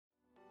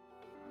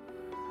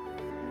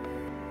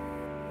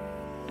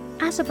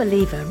As a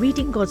believer,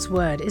 reading God's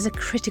Word is a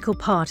critical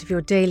part of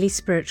your daily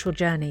spiritual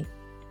journey.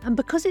 And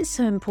because it's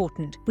so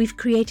important, we've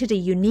created a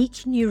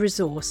unique new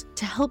resource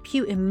to help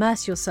you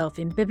immerse yourself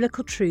in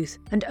biblical truth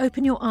and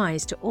open your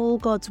eyes to all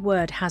God's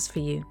Word has for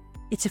you.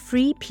 It's a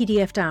free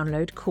PDF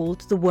download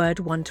called The Word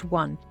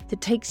 1-to-1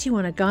 that takes you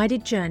on a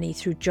guided journey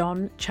through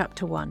John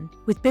chapter 1.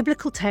 With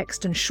biblical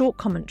text and short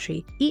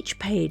commentary, each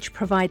page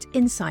provides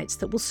insights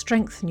that will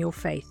strengthen your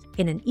faith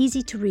in an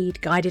easy-to-read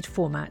guided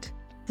format.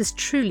 There's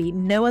truly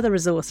no other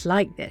resource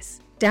like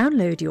this.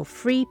 Download your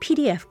free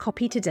PDF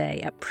copy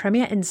today at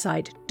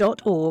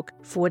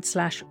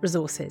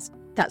premierinsight.org/resources.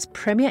 That's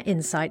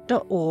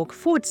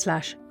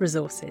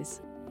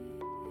premierinsight.org/resources.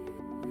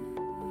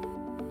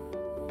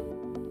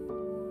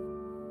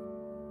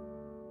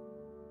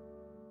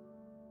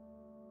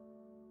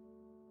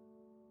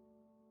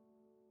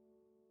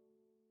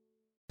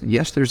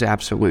 Yes, there's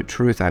absolute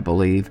truth, I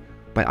believe,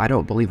 but I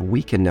don't believe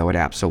we can know it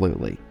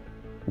absolutely.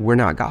 We're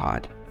not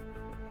God.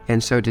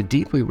 And so to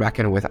deeply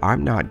reckon with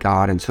I'm not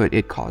God, and so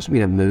it caused me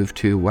to move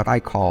to what I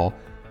call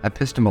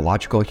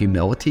epistemological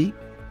humility.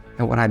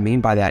 And what I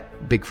mean by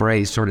that big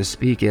phrase, so to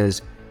speak,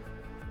 is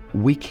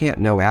we can't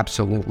know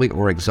absolutely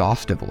or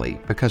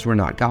exhaustively because we're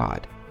not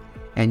God.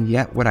 And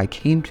yet what I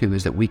came to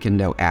is that we can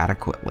know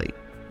adequately.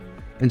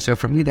 And so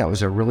for me, that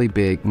was a really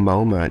big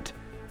moment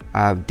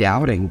of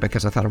doubting,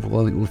 because I thought,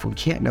 well, if we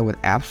can't know with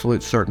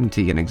absolute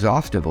certainty and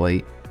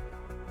exhaustively,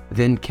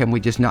 then can we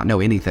just not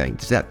know anything?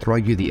 Does that throw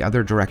you the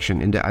other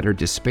direction into utter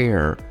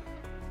despair?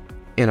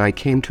 And I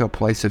came to a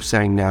place of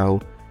saying,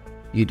 no,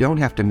 you don't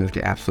have to move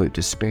to absolute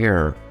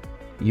despair.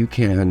 You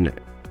can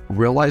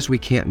realize we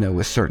can't know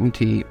with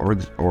certainty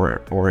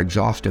or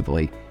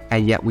exhaustively,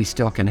 and yet we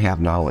still can have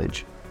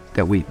knowledge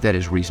that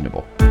is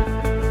reasonable.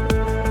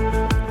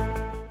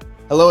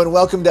 Hello and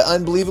welcome to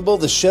Unbelievable,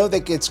 the show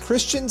that gets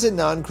Christians and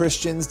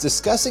non-Christians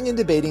discussing and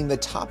debating the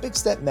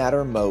topics that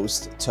matter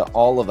most to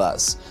all of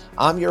us.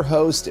 I'm your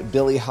host,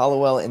 Billy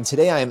Hallowell, and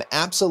today I am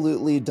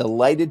absolutely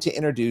delighted to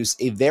introduce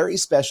a very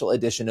special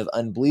edition of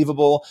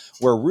Unbelievable,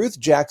 where Ruth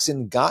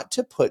Jackson got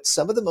to put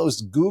some of the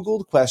most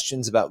Googled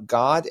questions about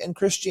God and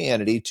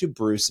Christianity to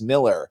Bruce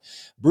Miller.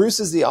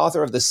 Bruce is the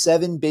author of the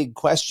 7 Big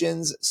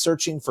Questions,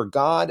 Searching for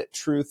God,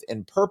 Truth,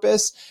 and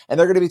Purpose, and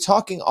they're going to be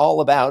talking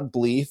all about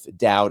belief,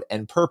 doubt,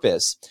 and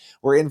purpose.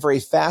 We're in for a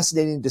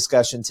fascinating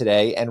discussion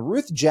today, and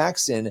Ruth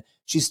Jackson,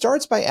 she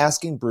starts by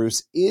asking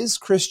Bruce, is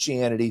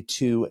Christianity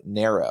too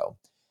narrow?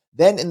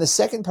 Then in the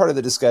second part of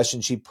the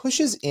discussion, she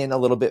pushes in a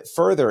little bit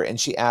further and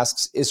she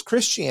asks, is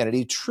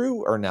Christianity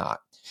true or not?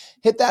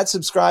 Hit that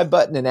subscribe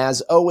button, and as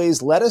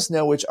always, let us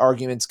know which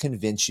arguments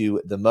convince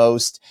you the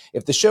most.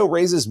 If the show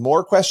raises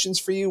more questions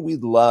for you,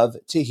 we'd love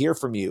to hear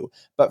from you.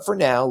 But for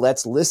now,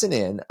 let's listen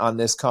in on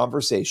this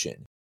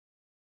conversation.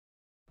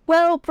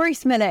 Well,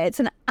 Bruce Miller, it's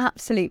an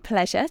absolute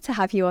pleasure to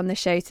have you on the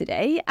show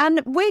today.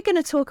 And we're going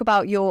to talk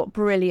about your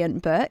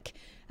brilliant book,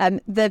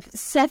 the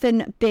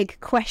 7 Big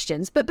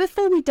Questions. But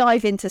before we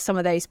dive into some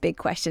of those big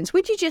questions,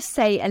 would you just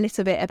say a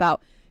little bit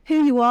about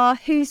who you are,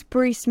 who's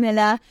Bruce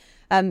Miller,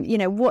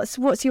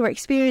 what's your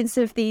experience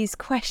of these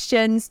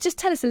questions? Just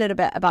tell us a little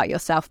bit about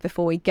yourself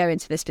before we go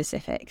into the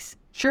specifics.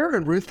 Sure,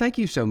 and Ruth, thank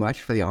you so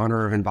much for the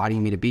honor of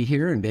inviting me to be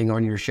here and being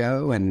on your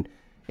show. And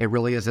it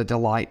really is a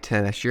delight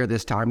to share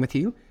this time with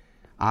you.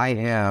 I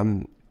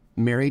am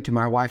married to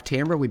my wife,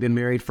 Tamara. We've been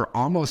married for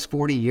almost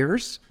 40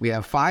 years. We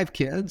have 5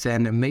 kids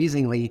and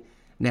amazingly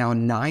now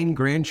 9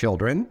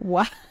 grandchildren.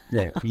 Wow.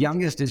 The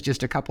youngest is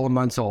just a couple of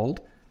months old.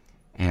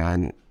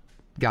 And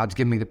God's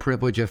given me the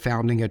privilege of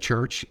founding a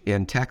church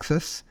in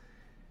Texas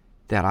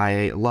that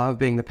I love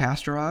being the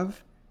pastor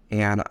of.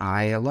 And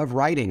I love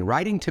writing.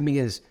 Writing to me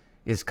is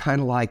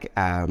kind of like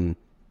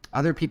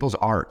other people's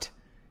art.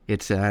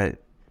 It's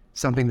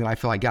something that I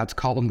feel like God's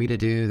called me to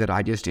do, that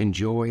I just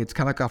enjoy. It's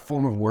kind of like a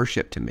form of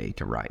worship to me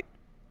to write.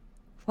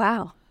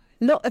 Wow.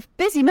 Lot of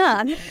busy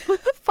man.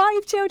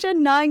 5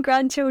 children, 9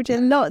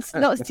 grandchildren, lots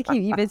to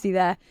keep you busy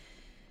there.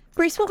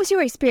 Bruce, what was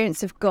your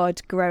experience of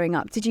God growing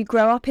up? Did you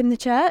grow up in the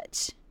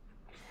church?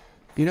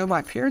 You know,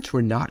 my parents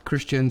were not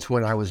Christians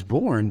when I was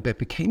born, but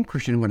became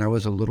Christian when I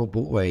was a little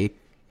boy.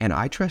 And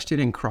I trusted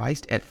in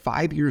Christ at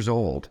 5 years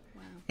old.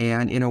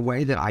 And in a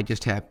way that I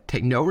just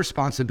take no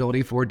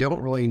responsibility for,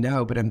 don't really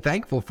know, but I'm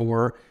thankful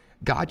for.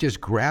 God just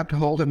grabbed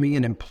hold of me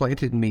and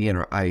implanted me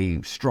in a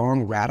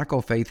strong,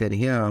 radical faith in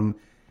Him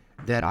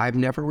that I've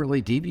never really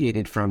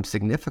deviated from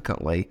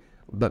significantly.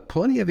 But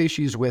plenty of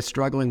issues with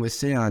struggling with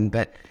sin,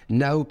 but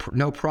no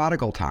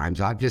prodigal times.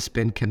 I've just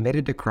been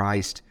committed to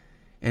Christ.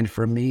 And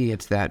for me,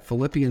 it's that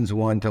Philippians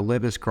 1, to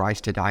live as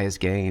Christ, to die as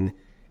gain.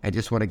 I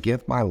just want to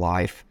give my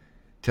life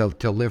to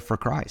live for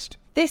Christ.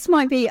 This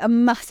might be a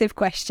massive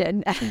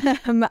question, and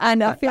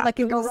I feel like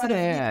Go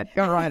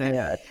right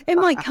ahead. It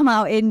might come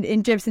out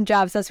in dribs and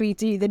drabs as we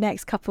do the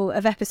next couple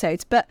of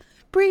episodes. But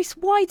Bruce,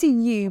 why do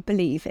you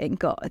believe in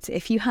God?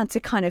 If you had to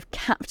kind of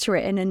capture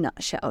it in a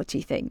nutshell, do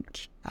you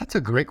think? That's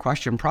a great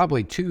question.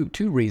 Probably two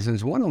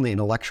reasons. One on the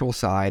intellectual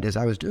side, as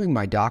I was doing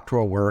my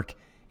doctoral work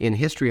in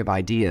history of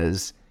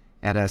ideas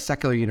at a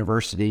secular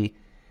university,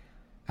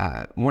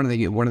 one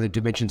of the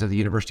dimensions of the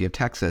University of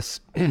Texas,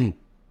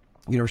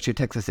 University of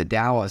Texas at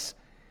Dallas,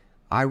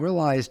 I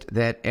realized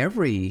that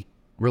every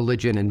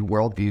religion and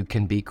worldview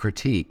can be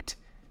critiqued.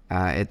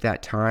 At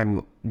that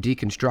time,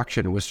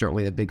 deconstruction was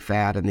certainly a big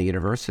fad in the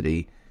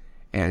university,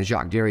 and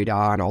Jacques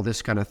Derrida and all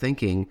this kind of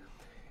thinking.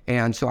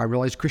 And so I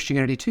realized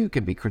Christianity too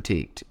can be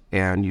critiqued,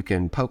 and you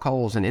can poke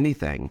holes in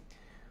anything.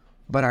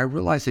 But I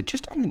realized that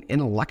just on an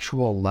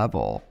intellectual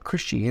level,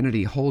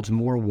 Christianity holds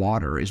more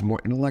water, is more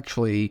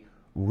intellectually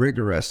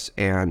rigorous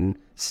and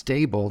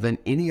stable than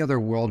any other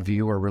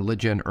worldview or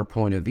religion or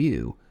point of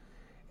view.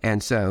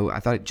 And so I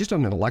thought, just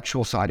on the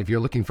intellectual side, if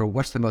you're looking for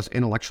what's the most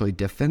intellectually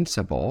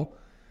defensible,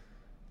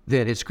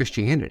 then it's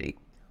Christianity.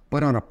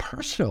 But on a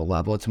personal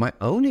level, it's my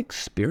own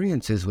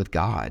experiences with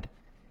God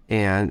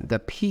and the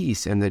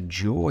peace and the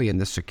joy and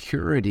the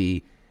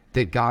security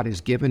that God has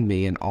given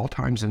me in all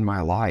times in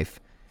my life.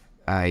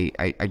 I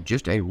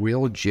just a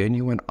real,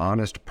 genuine,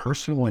 honest,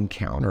 personal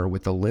encounter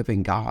with the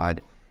living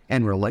God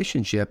and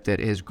relationship that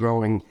is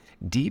growing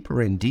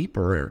deeper and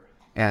deeper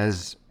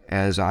as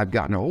I've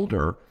gotten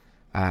older.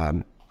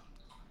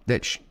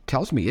 That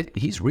tells me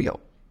he's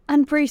real.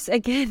 And Bruce,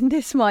 again,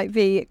 this might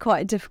be quite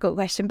a difficult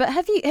question, but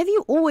have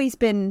you always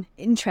been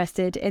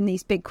interested in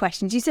these big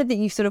questions? You said that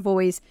you've sort of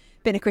always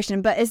been a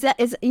Christian, but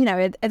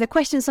are the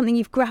questions something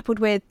you've grappled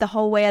with the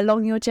whole way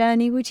along your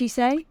journey, would you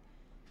say?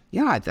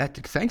 Yeah,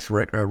 thanks,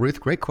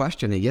 Ruth. Great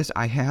question. And yes,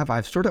 I have.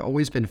 I've sort of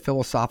always been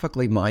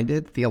philosophically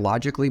minded,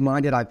 theologically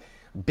minded.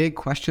 Big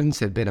questions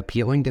have been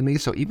appealing to me.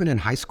 So even in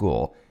high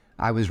school,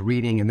 I was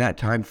reading in that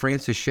time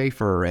Francis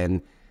Schaeffer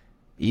and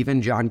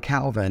even John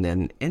Calvin,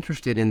 and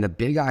interested in the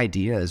big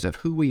ideas of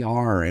who we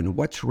are and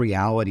what's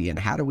reality and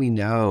how do we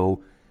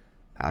know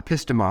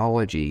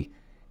epistemology.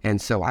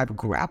 And so I've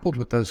grappled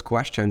with those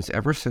questions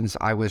ever since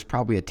I was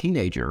probably a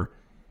teenager,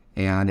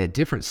 and at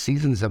different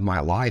seasons of my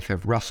life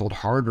have wrestled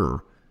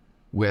harder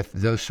with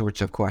those sorts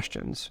of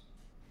questions.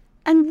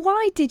 And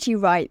why did you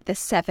write the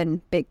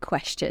 7 big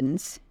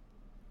questions?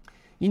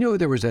 You know,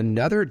 there was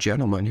another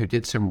gentleman who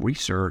did some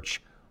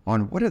research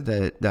on what are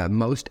the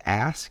most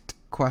asked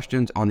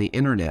questions on the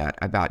internet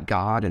about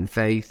God and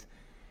faith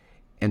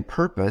and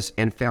purpose,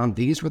 and found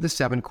these were the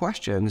 7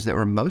 questions that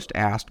were most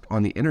asked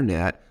on the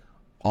internet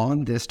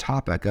on this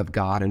topic of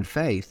God and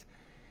faith.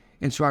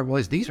 And so I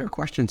realized these are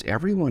questions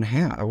everyone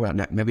has, well,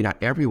 maybe not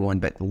everyone,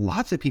 but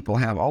lots of people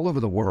have all over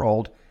the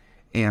world.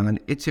 And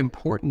it's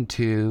important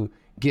to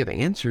give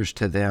answers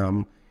to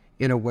them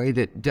in a way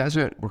that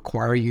doesn't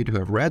require you to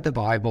have read the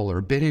Bible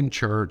or been in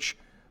church,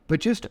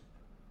 but just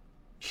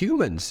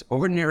humans,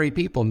 ordinary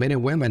people, men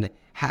and women,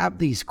 have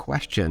these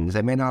questions.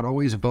 They may not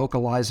always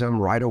vocalize them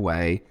right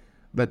away,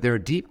 but they're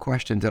deep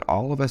questions that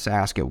all of us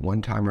ask at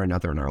one time or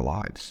another in our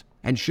lives,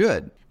 and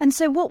should. And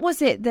so what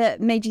was it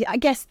that made you, I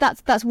guess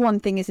that's one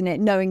thing, isn't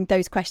it, knowing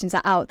those questions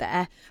are out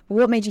there, but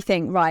what made you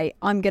think, right,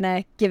 I'm going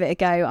to give it a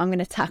go, I'm going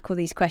to tackle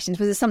these questions?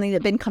 Was it something that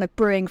had been kind of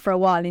brewing for a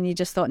while and you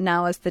just thought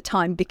now is the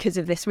time because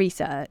of this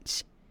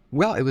research?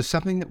 Well, it was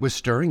something that was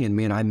stirring in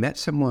me, and I met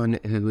someone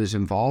who was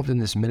involved in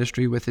this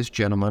ministry with this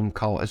gentleman.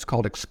 It's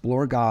called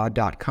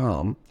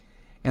ExploreGod.com,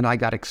 and I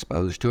got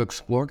exposed to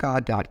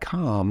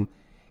ExploreGod.com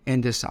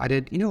and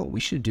decided, you know what, we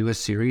should do a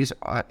series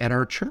at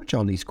our church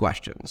on these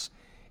questions.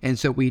 And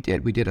so we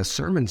did. We did a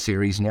sermon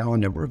series now a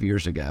number of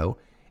years ago,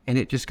 and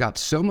it just got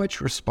so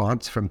much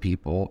response from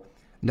people,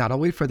 not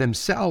only for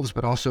themselves,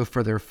 but also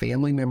for their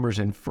family members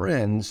and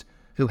friends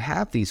who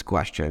have these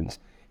questions.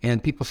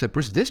 And people said,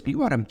 Bruce,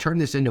 you ought to turn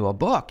this into a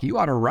book. You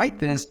ought to write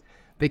this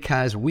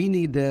because we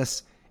need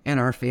this, and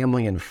our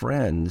family and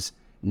friends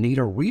need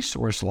a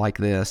resource like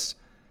this,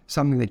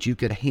 something that you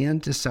could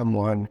hand to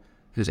someone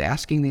who's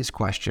asking these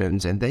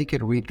questions, and they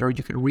could read it, or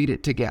you could read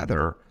it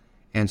together.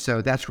 And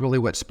so that's really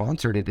what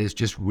sponsored it, is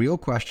just real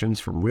questions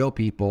from real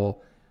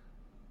people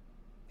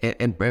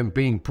and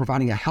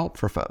providing a help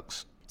for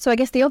folks. So I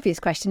guess the obvious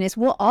question is,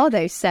 what are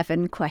those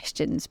 7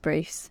 questions,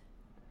 Bruce?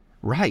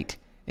 Right.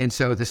 And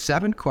so the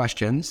 7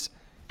 questions,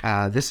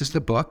 this is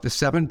the book. The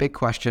 7 big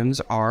questions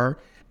are,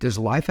 does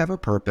life have a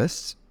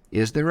purpose?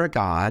 Is there a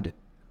God?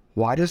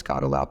 Why does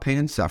God allow pain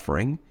and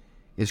suffering?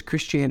 Is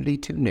Christianity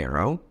too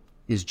narrow?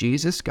 Is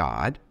Jesus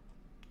God?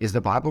 Is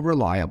the Bible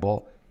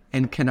reliable?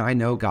 And can I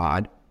know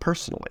God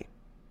personally?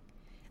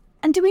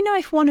 And do we know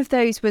if one of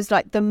those was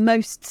like the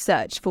most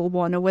searched for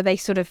one, or were they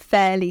sort of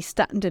fairly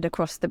standard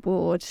across the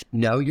board?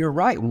 No, you're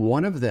right.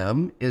 One of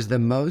them is the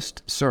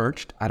most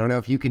searched. I don't know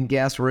if you can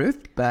guess,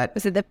 Ruth, but...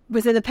 Was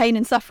it the pain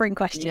and suffering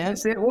question?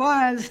 Yes, it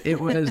was. It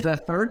was the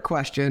third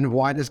question.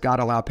 Why does God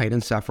allow pain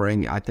and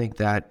suffering? I think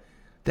that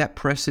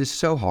presses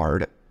so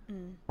hard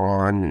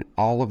on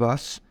all of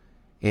us.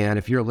 And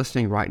if you're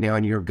listening right now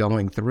and you're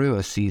going through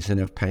a season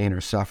of pain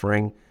or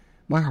suffering,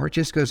 my heart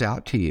just goes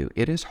out to you.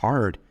 It is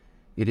hard.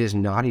 It is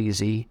not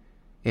easy,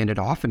 and it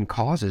often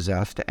causes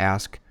us to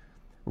ask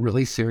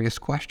really serious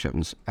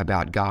questions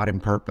about God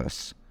and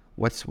purpose.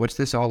 What's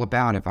this all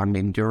about if I'm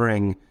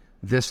enduring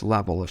this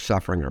level of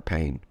suffering or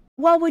pain?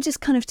 While we're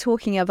just kind of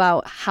talking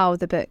about how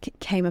the book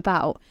came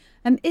about,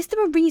 is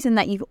there a reason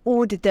that you've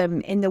ordered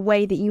them in the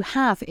way that you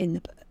have in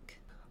the book?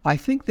 I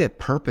think that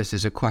purpose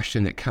is a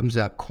question that comes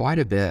up quite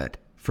a bit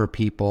for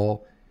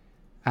people.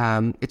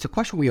 It's a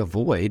question we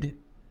avoid,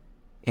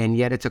 and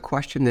yet it's a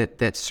question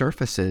that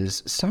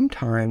surfaces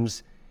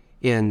sometimes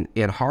in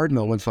hard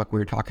moments like we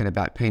were talking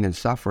about pain and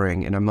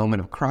suffering, in a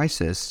moment of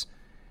crisis.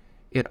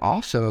 It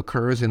also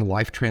occurs in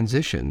life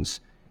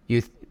transitions.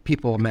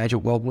 People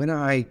imagine, well, when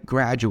I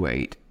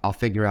graduate, I'll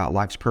figure out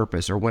life's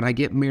purpose, or when I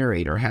get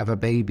married or have a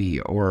baby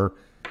or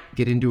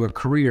get into a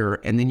career,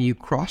 and then you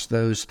cross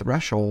those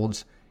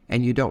thresholds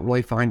and you don't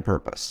really find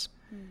purpose.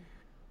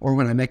 Or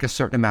when I make a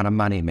certain amount of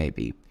money,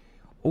 maybe.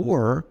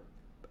 Or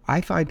I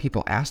find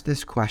people ask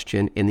this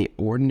question in the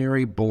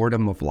ordinary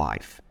boredom of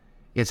life.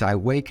 It's I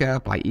wake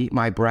up, I eat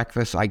my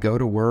breakfast, I go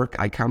to work,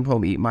 I come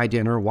home, eat my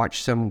dinner,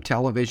 watch some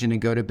television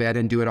and go to bed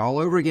and do it all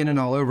over again and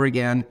all over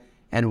again.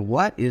 And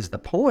what is the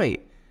point?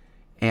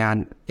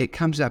 And it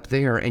comes up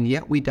there, and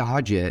yet we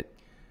dodge it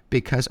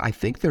because I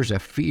think there's a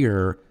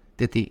fear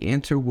that the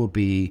answer will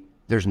be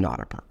there's not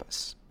a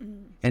purpose.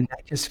 And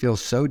that just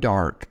feels so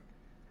dark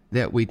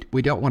that we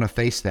don't want to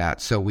face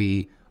that. So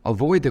we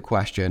avoid the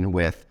question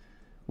with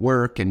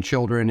work and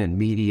children and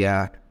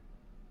media.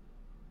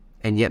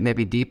 And yet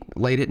maybe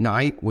late at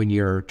night when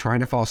you're trying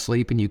to fall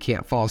asleep and you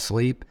can't fall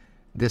asleep,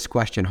 this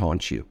question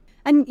haunts you.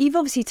 And you've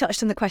obviously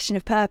touched on the question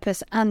of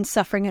purpose and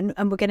suffering,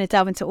 and we're going to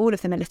delve into all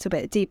of them a little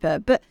bit deeper.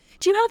 But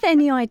do you have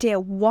any idea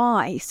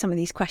why some of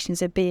these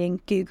questions are being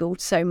Googled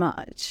so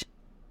much?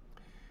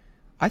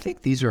 I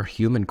think these are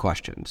human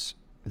questions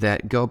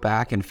that go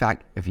back. In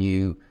fact, as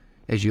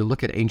you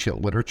look at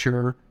ancient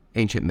literature,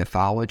 ancient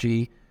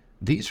mythology,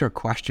 these are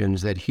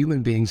questions that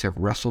human beings have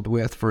wrestled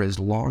with for as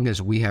long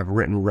as we have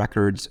written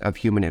records of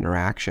human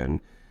interaction.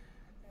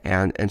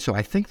 And so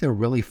I think they're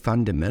really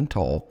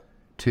fundamental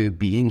to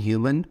being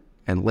human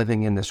and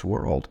living in this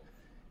world.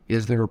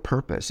 Is there a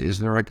purpose? Is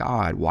there a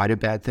God? Why do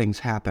bad things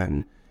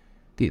happen?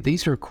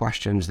 These are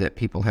questions that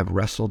people have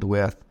wrestled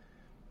with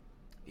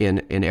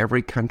in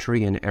every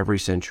country, in every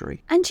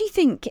century. And do you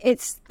think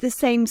it's the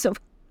same sort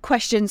of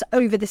questions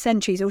over the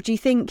centuries, or do you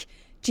think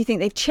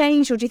they've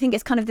changed, or do you think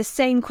it's kind of the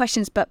same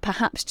questions but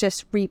perhaps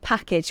just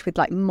repackaged with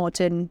like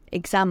modern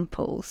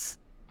examples?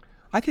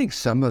 I think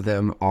some of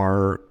them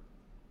are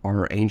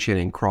ancient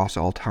and cross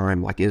all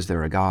time, like is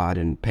there a God,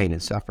 and pain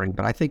and suffering.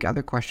 But I think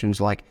other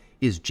questions like,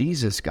 is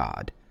Jesus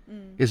God,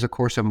 is of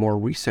course a more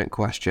recent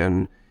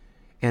question.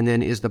 And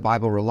then, is the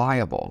Bible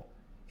reliable?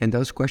 And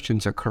those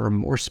questions occur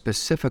more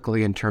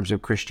specifically in terms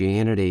of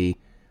Christianity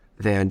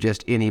than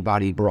just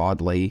anybody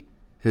broadly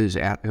who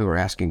are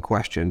asking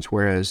questions,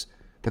 whereas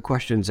the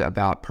questions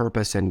about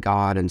purpose and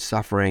God and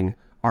suffering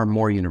are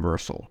more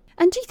universal.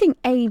 And do you think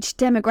age,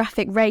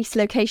 demographic, race,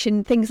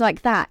 location, things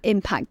like that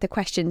impact the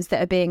questions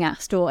that are being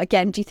asked? Or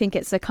again, do you think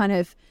it's a kind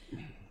of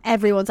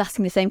everyone's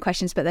asking the same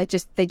questions, but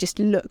they just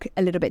look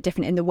a little bit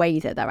different in the way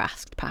that they're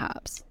asked,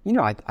 perhaps?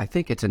 I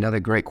think it's another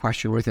great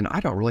question, Ruth, and I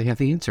don't really have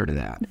the answer to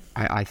that.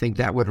 I think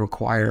that would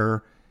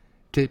require,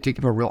 to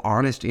give a real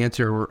honest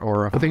answer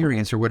or a fair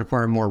answer, would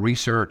require more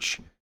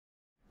research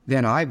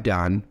than I've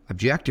done,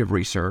 objective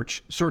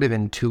research, sort of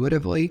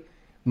intuitively.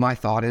 My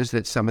thought is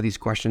that some of these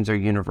questions are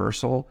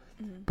universal,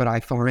 but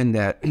I find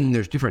that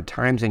there's different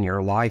times in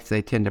your life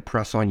they tend to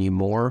press on you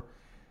more.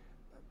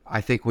 I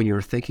think when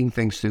you're thinking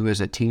things through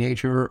as a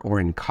teenager or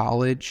in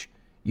college,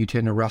 you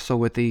tend to wrestle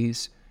with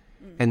these.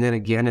 And then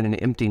again, in an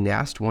empty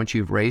nest, once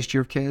you've raised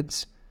your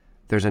kids,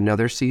 there's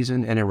another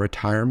season. And in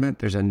retirement,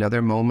 there's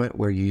another moment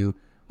where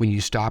when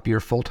you stop your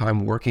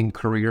full-time working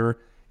career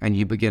and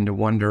you begin to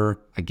wonder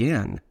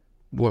again,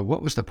 boy,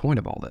 what was the point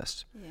of all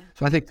this? Yeah.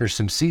 So I think there's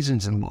some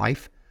seasons in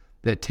life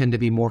that tend to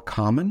be more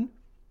common,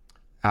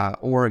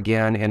 or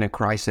again, in a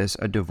crisis,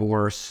 a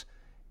divorce,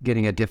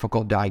 getting a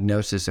difficult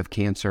diagnosis of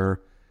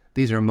cancer.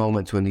 These are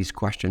moments when these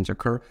questions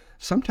occur.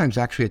 Sometimes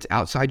actually it's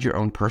outside your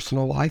own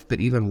personal life, but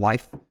even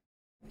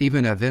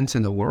events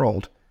in the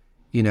world.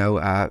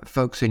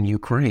 Folks in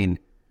Ukraine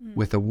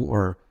with the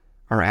war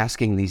are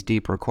asking these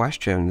deeper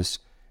questions,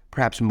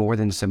 perhaps more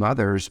than some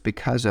others,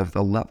 because of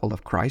the level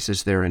of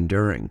crisis they're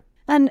enduring.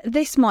 And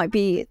this might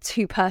be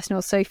too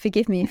personal, so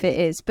forgive me if it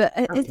is, but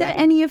is there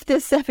any of the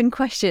 7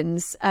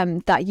 questions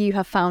that you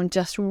have found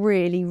just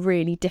really,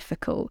 really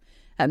difficult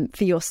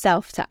for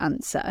yourself to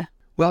answer?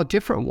 Well,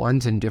 different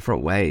ones in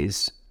different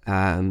ways.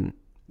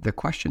 The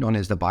question on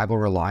is the Bible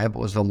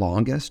reliable is the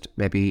longest.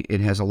 Maybe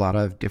it has a lot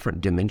of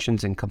different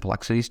dimensions and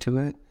complexities to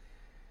it.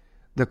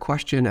 The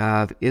question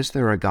of is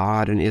there a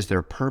God and is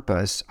there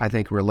purpose, I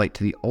think relate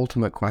to the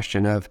ultimate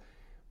question of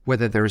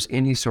whether there's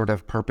any sort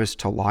of purpose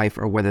to life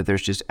or whether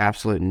there's just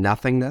absolute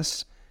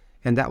nothingness.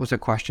 And that was a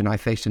question I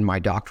faced in my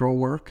doctoral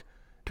work,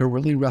 to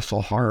really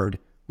wrestle hard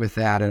with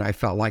that. And I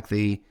felt like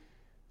if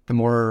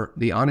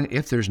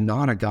there's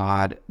not a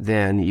God,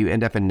 then you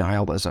end up in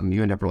nihilism.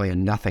 You end up really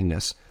in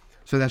nothingness.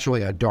 So that's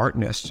really a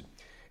darkness.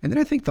 And then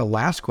I think the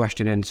last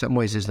question in some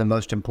ways is the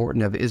most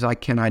important of is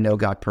can I know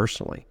God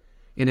personally?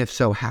 And if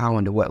so, how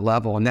and to what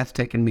level? And that's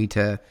taken me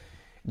to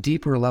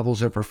deeper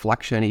levels of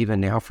reflection even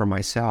now for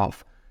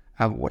myself.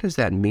 What does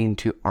that mean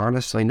to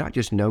honestly not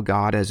just know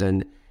God as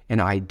an an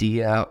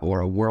idea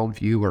or a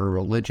worldview or a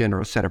religion or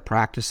a set of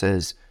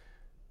practices,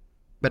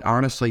 but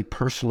honestly,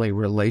 personally,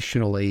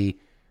 relationally,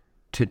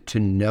 to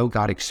know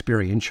God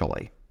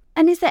experientially.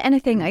 And is there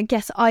anything, I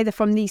guess, either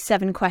from these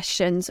 7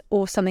 questions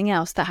or something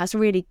else that has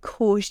really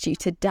caused you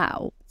to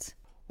doubt?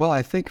 Well,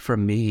 I think for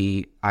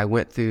me, I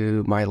went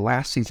through my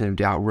last season of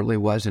doubt really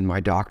was in my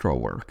doctoral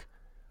work,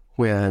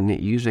 when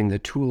using the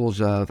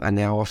tools of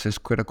analysis,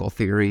 critical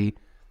theory,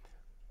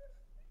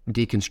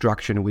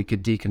 deconstruction, we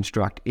could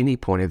deconstruct any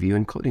point of view,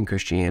 including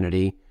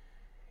Christianity,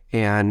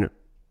 and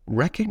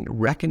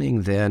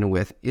reckoning then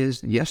with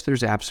yes,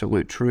 there's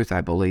absolute truth,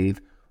 I believe,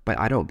 but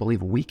I don't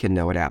believe we can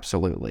know it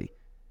absolutely.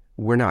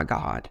 We're not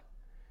God.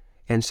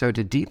 And so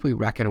to deeply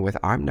reckon with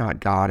I'm not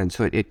God, and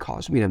so it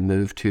caused me to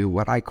move to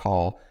what I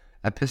call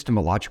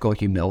epistemological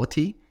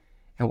humility.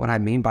 And what I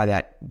mean by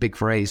that big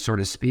phrase, so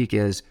to speak,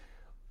 is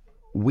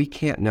we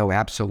can't know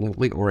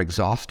absolutely or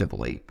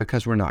exhaustively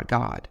because we're not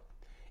God.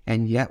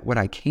 And yet what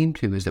I came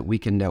to is that we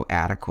can know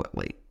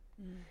adequately.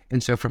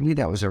 And so for me,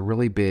 that was a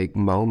really big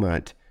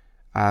moment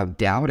of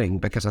doubting,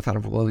 because I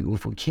thought, well,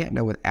 if we can't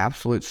know with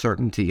absolute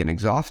certainty and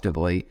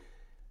exhaustively,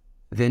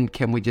 then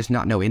can we just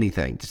not know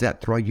anything? Does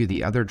that throw you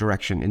the other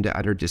direction into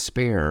utter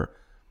despair?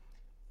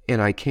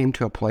 And I came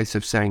to a place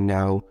of saying,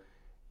 no,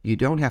 you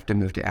don't have to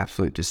move to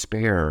absolute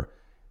despair.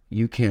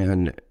 You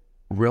can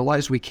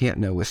realize we can't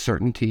know with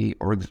certainty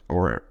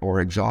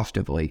or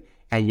exhaustively,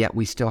 and yet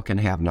we still can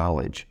have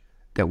knowledge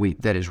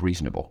that is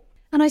reasonable.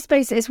 And I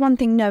suppose it's one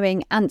thing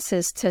knowing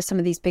answers to some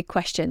of these big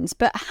questions,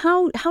 but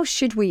how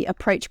should we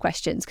approach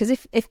questions? Because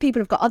if people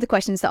have got other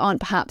questions that aren't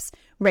perhaps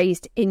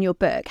raised in your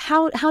book,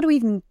 how do we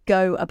even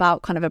go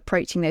about kind of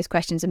approaching those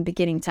questions and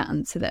beginning to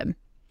answer them?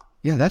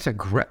 Yeah, that's a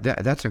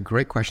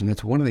great question.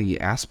 That's one of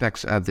the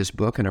aspects of this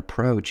book and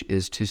approach,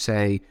 is to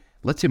say,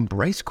 let's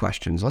embrace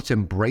questions. Let's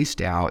embrace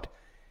doubt.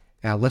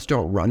 Let's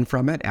don't run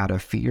from it out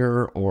of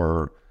fear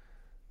or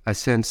a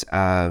sense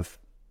of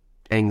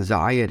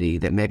anxiety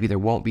that maybe there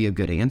won't be a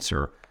good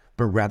answer,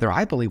 but rather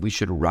I believe we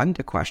should run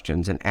to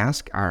questions and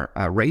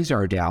raise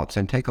our doubts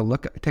and take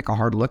a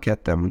hard look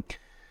at them.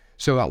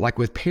 So like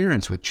with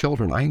parents, with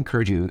children, I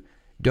encourage you,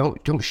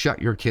 don't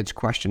shut your kids'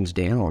 questions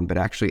down, but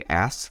actually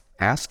ask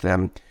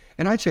them.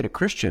 And I'd say to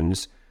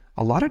Christians,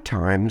 a lot of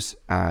times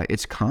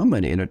it's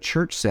common in a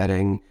church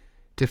setting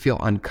to feel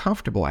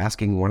uncomfortable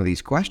asking one of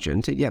these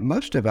questions. And yet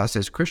most of us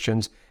as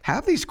Christians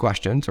have these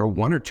questions, or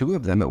one or two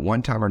of them at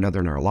one time or another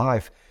in our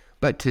life.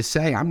 But to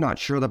say, I'm not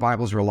sure the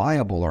Bible's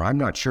reliable, or I'm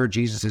not sure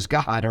Jesus is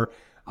God, or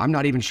I'm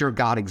not even sure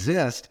God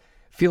exists,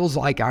 feels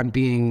like I'm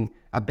being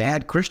a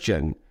bad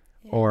Christian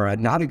or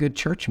not a good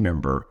church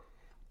member.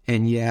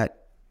 And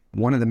yet,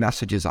 one of the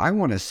messages I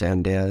want to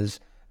send is,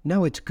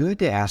 no, it's good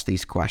to ask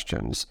these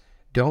questions.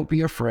 Don't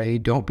be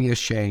afraid, don't be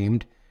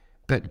ashamed,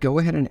 but go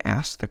ahead and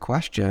ask the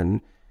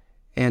question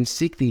and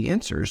seek the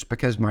answers,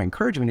 because my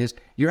encouragement is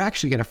you're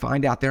actually going to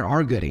find out there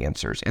are good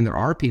answers, and there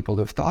are people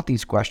who have thought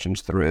these questions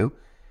through.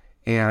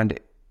 And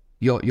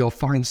you'll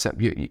find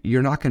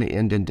you're not going to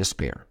end in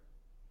despair.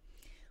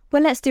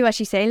 Well, let's do as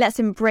you say. Let's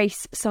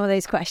embrace some of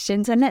those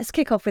questions, and let's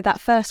kick off with that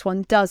first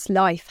one. Does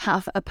life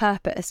have a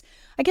purpose?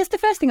 I guess the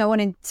first thing I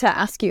wanted to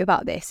ask you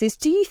about this is,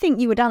 do you think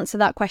you would answer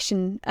that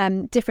question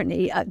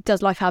differently?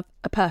 Does life have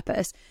a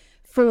purpose?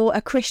 For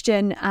a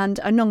Christian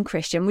and a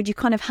non-Christian, would you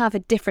kind of have a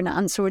different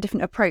answer or a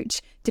different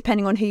approach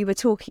depending on who you were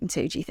talking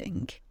to, do you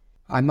think?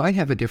 I might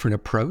have a different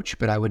approach,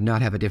 but I would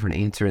not have a different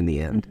answer in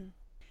the end. Mm-hmm.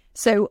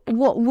 So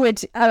what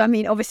would,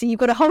 obviously you've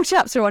got a whole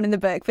chapter on in the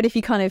book, but if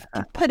you kind of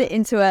put it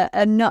into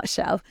a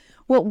nutshell,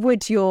 what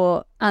would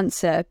your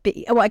answer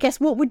be? Well, I guess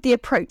what would the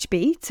approach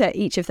be to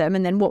each of them?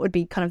 And then what would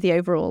be kind of the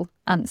overall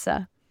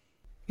answer?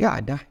 Yeah,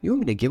 you want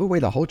me to give away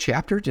the whole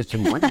chapter just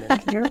in 1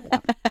 minute here?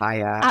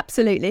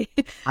 Absolutely.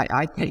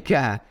 I think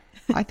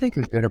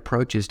a good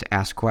approach is to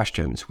ask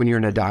questions. When you're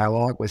in a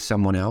dialogue with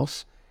someone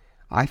else,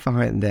 I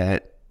find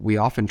that we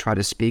often try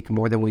to speak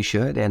more than we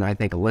should. And I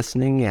think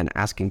listening and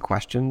asking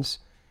questions,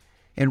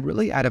 and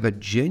really out of a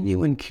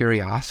genuine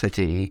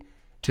curiosity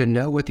to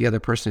know what the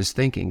other person is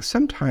thinking.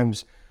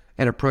 Sometimes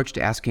an approach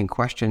to asking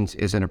questions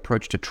is an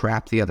approach to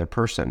trap the other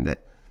person,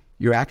 that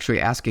you're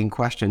actually asking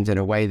questions in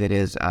a way that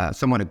is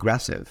somewhat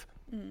aggressive,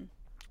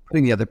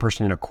 putting the other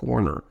person in a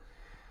corner.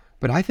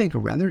 But I think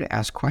rather to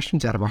ask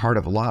questions out of a heart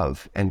of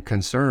love and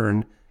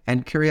concern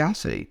and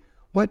curiosity.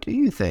 What do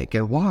you think,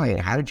 and why, and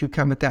how did you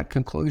come at that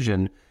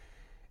conclusion?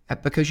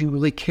 Because you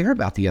really care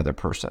about the other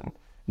person,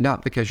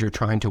 not because you're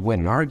trying to win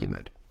an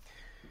argument.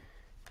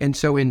 And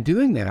so in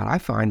doing that, I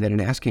find that in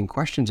asking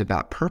questions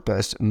about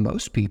purpose,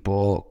 most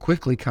people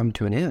quickly come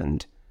to an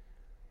end.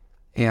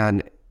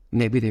 And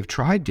maybe they've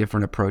tried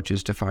different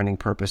approaches to finding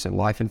purpose in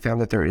life and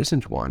found that there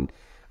isn't one.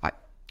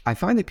 I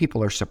find that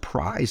people are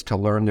surprised to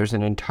learn there's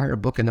an entire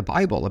book in the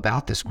Bible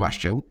about this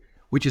question,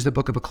 which is the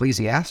book of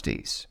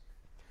Ecclesiastes.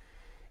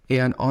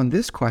 And on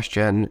this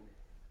question,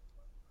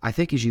 I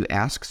think as you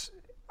ask,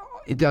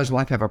 does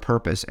life have a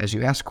purpose? As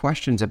you ask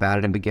questions about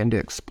it and begin to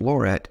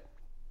explore it,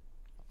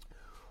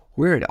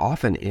 where it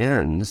often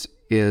ends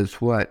is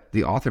what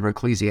the author of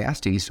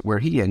Ecclesiastes, where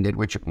he ended,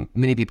 which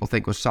many people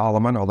think was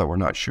Solomon, although we're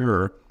not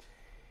sure.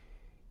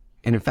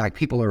 And in fact,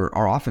 people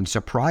are often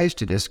surprised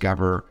to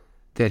discover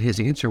that his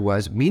answer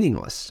was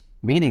meaningless,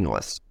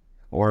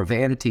 or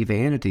vanity,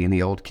 vanity in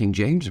the old King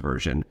James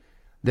Version,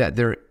 that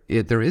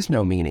there is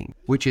no meaning,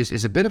 which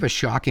is a bit of a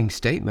shocking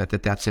statement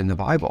that that's in the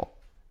Bible,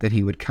 that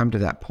he would come to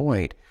that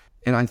point.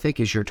 And I think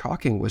as you're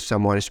talking with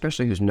someone,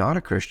 especially who's not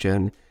a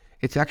Christian,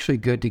 it's actually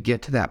good to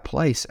get to that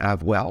place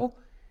of, well,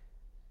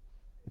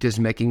 does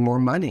making more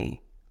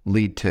money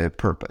lead to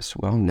purpose?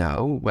 Well,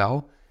 no.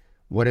 Well,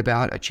 what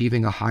about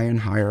achieving a higher and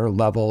higher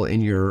level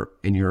in your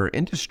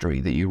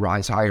industry, that you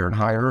rise higher and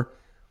higher?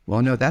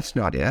 Well, no, that's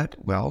not it.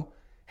 Well,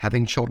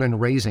 having children,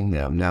 raising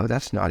them, no,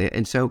 that's not it.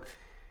 And so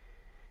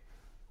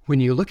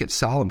when you look at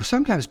Solomon,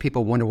 sometimes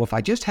people wonder, well, if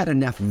I just had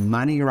enough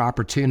money or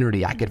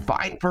opportunity, I could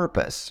find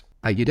purpose.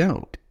 You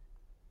don't.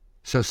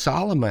 So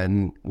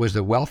Solomon was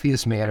the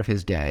wealthiest man of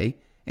his day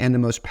and the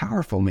most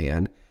powerful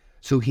man.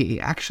 So he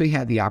actually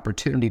had the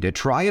opportunity to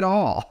try it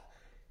all.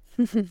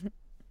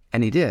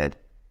 And he did.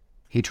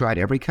 He tried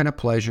every kind of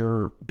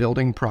pleasure,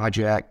 building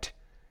project,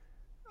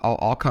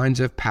 all kinds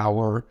of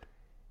power.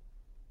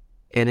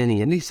 And in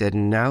the end, he said,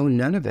 no,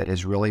 none of it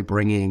is really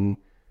bringing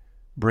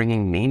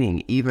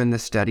meaning. Even the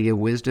study of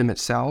wisdom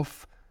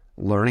itself,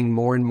 learning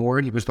more and more,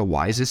 he was the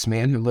wisest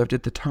man who lived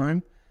at the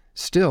time,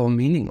 still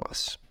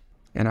meaningless.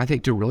 And I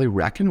think to really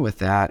reckon with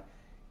that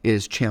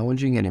is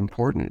challenging and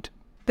important.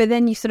 But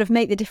then you sort of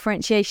make the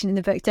differentiation in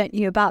the book, don't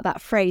you, about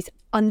that phrase,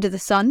 under the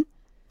sun?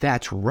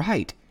 That's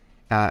right.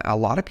 A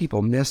lot of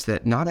people miss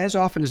that. Not as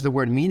often as the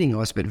word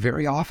meaningless, but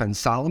very often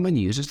Solomon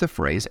uses the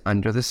phrase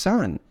under the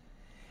sun.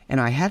 And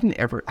I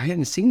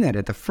hadn't seen that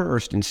at the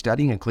first in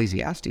studying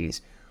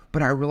Ecclesiastes,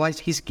 but I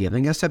realized he's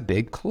giving us a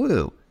big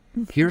clue.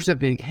 Here's a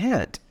big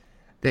hint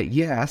that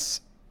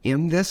yes,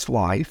 in this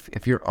life,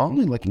 if you're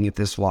only looking at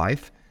this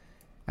life,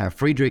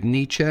 Friedrich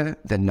Nietzsche,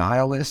 the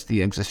nihilist,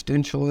 the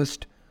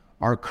existentialist,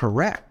 are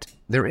correct.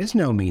 There is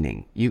no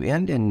meaning. You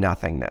end in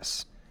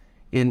nothingness.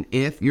 And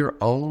if you're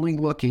only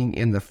looking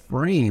in the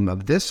frame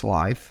of this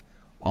life,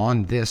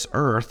 on this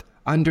earth,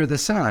 under the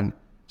sun,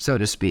 so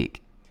to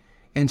speak.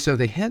 And so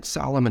the hint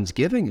Solomon's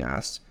giving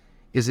us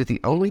is that the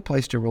only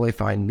place to really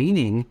find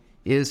meaning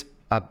is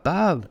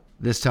above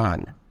the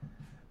sun.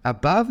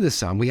 Above the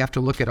sun, we have to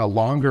look at a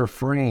longer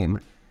frame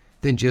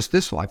than just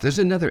this life. There's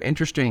another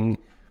interesting,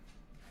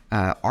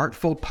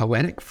 artful,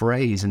 poetic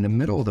phrase in the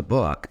middle of the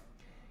book.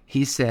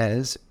 He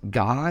says,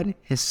 God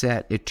has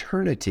set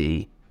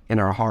eternity in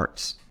our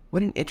hearts.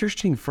 What an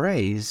interesting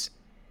phrase.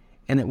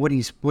 And what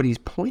he's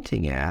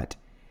pointing at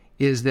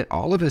is that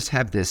all of us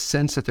have this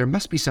sense that there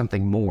must be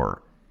something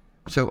more.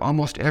 So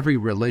almost every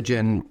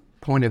religion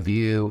point of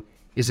view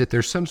is that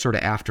there's some sort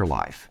of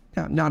afterlife.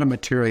 Now, not a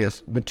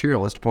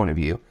materialist point of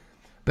view,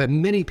 but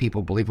many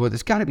people believe, well,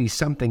 there's got to be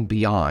something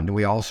beyond.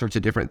 We all sorts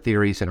of different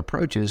theories and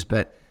approaches,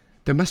 but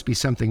there must be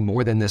something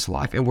more than this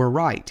life. And we're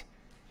right.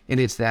 And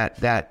it's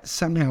that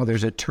somehow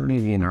there's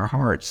eternity in our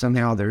hearts.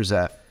 Somehow there's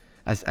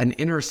an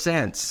inner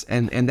sense,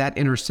 and that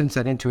inner sense,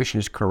 that intuition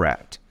is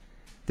correct,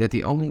 that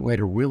the only way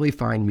to really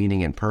find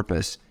meaning and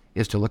purpose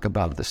is to look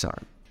above the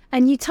sun.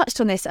 And you touched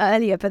on this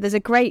earlier, but there's a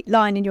great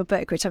line in your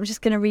book, which I'm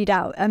just going to read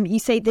out. You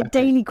say the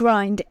daily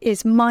grind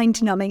is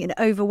mind-numbing and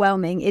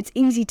overwhelming. It's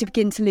easy to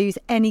begin to lose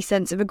any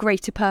sense of a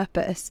greater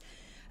purpose.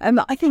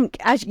 I think,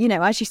 as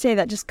you say,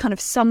 that just kind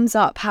of sums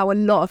up how a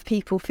lot of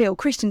people feel,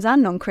 Christians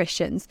and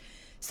non-Christians.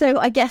 So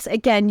I guess,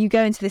 again, you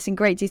go into this in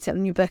great detail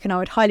in your book, and I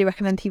would highly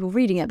recommend people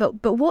reading it. But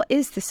what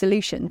is the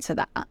solution to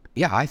that?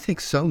 Yeah, I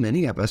think so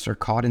many of us are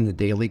caught in the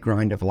daily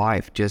grind of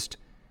life, just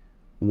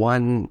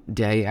one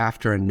day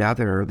after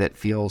another that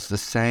feels the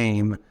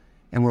same.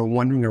 And we're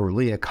wondering, are we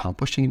really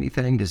accomplishing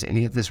anything? Does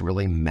any of this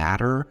really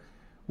matter?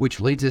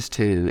 Which leads us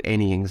to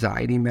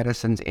anti-anxiety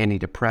medicines,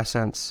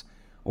 antidepressants,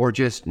 or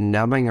just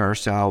numbing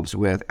ourselves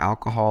with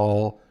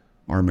alcohol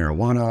or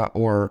marijuana,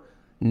 or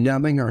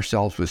numbing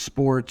ourselves with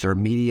sports or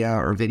media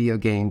or video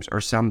games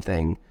or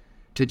something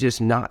to just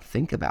not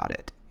think about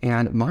it.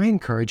 And my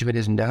encouragement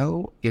is,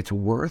 no, it's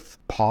worth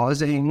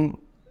pausing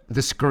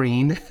the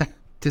screen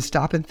to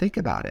stop and think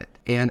about it.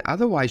 And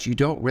otherwise, you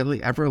don't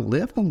really ever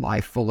live a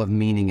life full of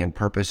meaning and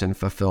purpose and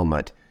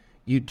fulfillment.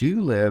 You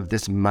do live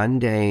this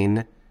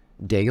mundane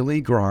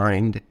daily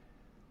grind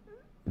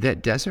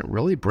that doesn't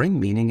really bring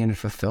meaning and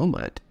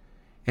fulfillment.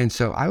 And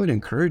so I would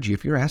encourage you,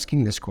 if you're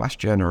asking this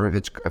question, or if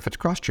it's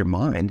crossed your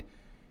mind,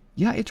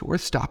 yeah, it's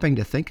worth stopping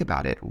to think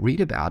about it, read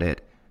about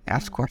it,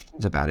 ask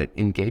questions about it,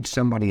 engage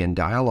somebody in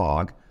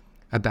dialogue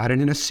about it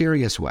in a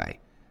serious way,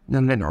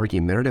 not in an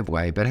argumentative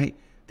way. But hey,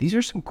 these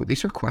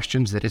are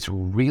questions that it's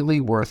really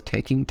worth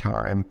taking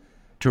time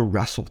to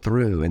wrestle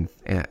through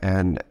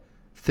and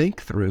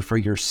think through for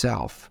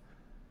yourself,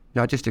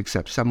 not just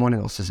accept someone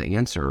else's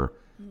answer.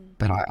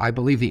 But I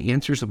believe the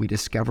answers that we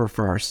discover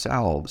for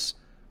ourselves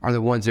are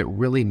the ones that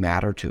really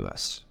matter to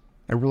us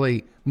and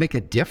really make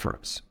a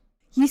difference.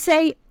 You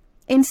say,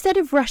 instead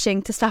of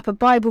rushing to slap a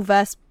Bible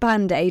verse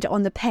band-aid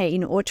on the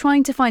pain or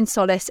trying to find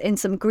solace in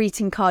some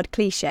greeting card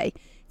cliche,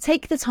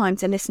 take the time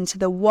to listen to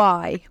the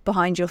why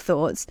behind your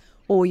thoughts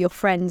or your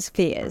friends'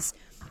 fears.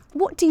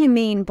 What do you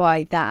mean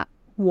by that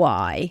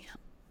why?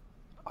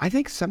 I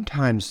think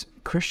sometimes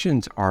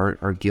Christians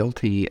are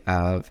guilty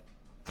of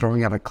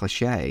throwing out a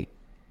cliche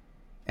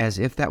as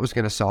if that was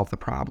going to solve the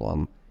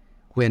problem,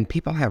 when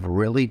people have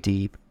really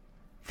deep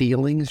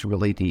feelings,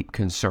 really deep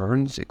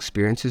concerns,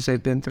 experiences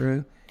they've been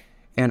through.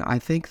 And I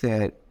think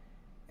that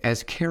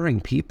as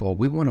caring people,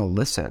 we want to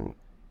listen.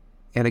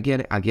 And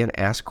again,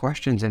 ask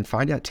questions and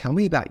find out, tell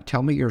me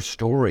your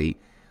story.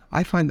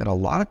 I find that a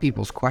lot of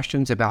people's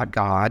questions about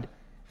God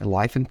and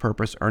life and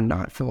purpose are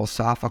not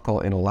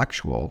philosophical,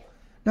 intellectual.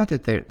 Not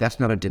that that's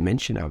not a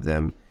dimension of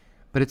them,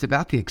 but it's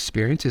about the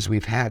experiences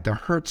we've had, the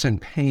hurts and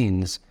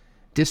pains,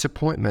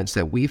 disappointments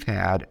that we've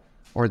had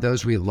or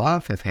those we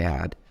love have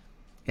had,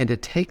 and to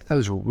take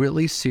those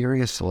really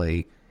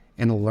seriously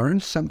and learn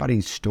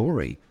somebody's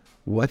story,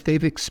 what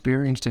they've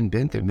experienced and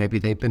been through. Maybe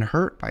they've been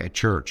hurt by a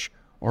church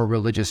or a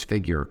religious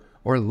figure,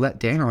 or let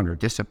down or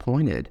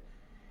disappointed.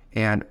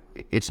 And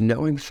it's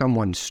knowing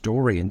someone's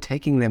story and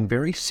taking them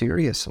very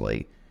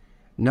seriously,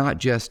 not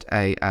just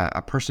a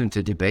person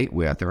to debate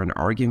with or an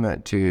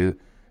argument to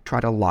try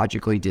to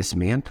logically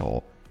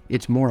dismantle.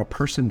 It's more a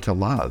person to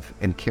love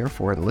and care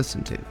for and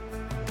listen to.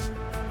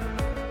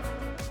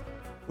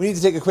 We need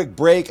to take a quick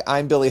break.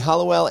 I'm Billy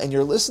Hallowell, and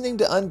you're listening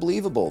to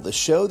Unbelievable, the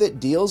show that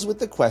deals with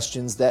the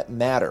questions that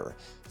matter.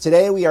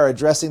 Today, we are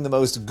addressing the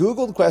most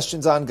Googled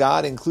questions on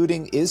God,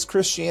 including, is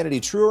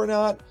Christianity true or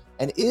not?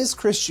 And is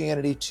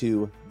Christianity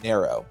too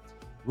narrow?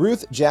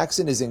 Ruth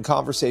Jackson is in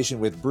conversation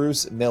with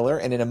Bruce Miller,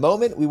 and in a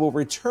moment, we will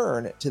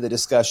return to the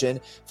discussion.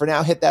 For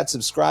now, hit that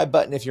subscribe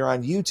button if you're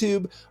on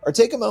YouTube, or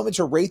take a moment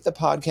to rate the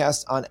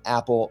podcast on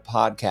Apple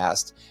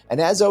Podcast. And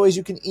as always,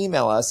 you can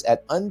email us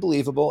at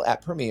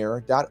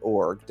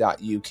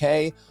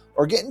unbelievable@premier.org.uk,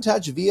 or get in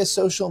touch via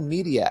social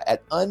media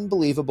at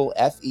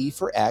UnbelievableFE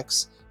for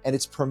X, and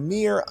it's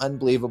Premier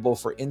Unbelievable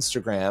for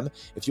Instagram.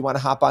 If you want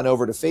to hop on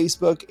over to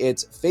Facebook,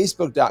 it's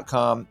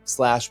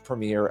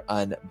facebook.com/Premier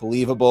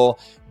Unbelievable.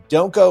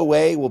 Don't go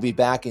away. We'll be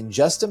back in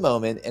just a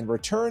moment and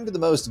return to the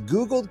most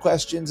Googled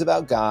questions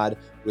about God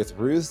with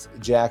Ruth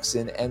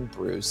Jackson and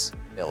Bruce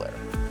Miller.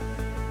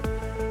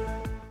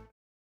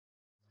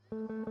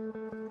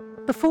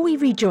 Before we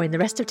rejoin the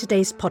rest of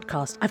today's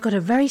podcast, I've got a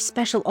very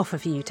special offer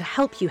for you to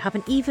help you have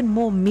an even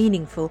more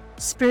meaningful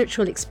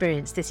spiritual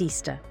experience this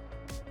Easter.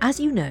 As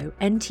you know,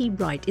 N.T.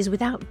 Wright is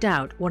without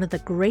doubt one of the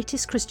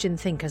greatest Christian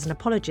thinkers and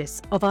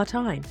apologists of our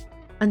time.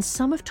 And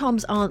some of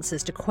Tom's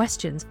answers to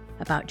questions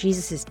about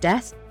Jesus'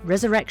 death,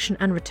 resurrection,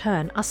 and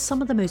return are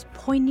some of the most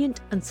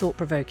poignant and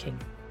thought-provoking.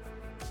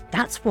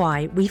 That's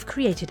why we've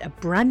created a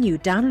brand new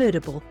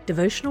downloadable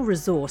devotional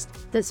resource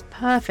that's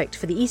perfect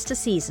for the Easter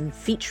season,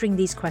 featuring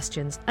these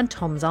questions and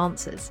Tom's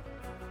answers.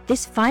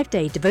 This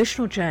 5-day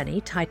devotional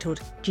journey, titled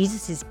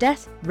Jesus'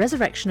 Death,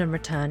 Resurrection, and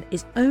Return,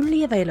 is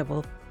only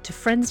available to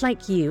friends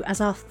like you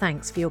as our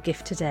thanks for your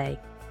gift today.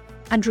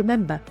 And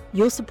remember,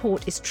 your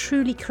support is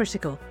truly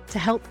critical to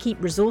help keep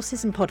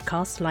resources and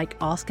podcasts like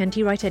Ask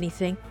N.T. Wright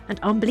Anything and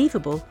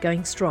Unbelievable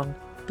going strong,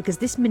 because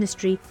this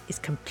ministry is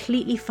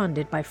completely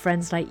funded by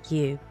friends like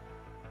you.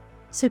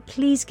 So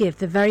please give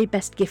the very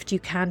best gift you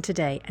can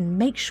today, and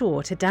make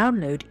sure to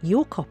download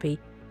your copy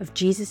of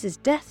Jesus'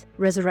 Death,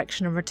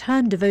 Resurrection, and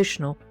Return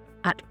devotional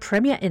at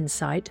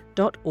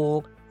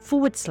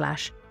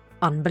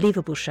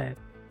premierinsight.org/Unbelievable Show.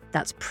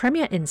 That's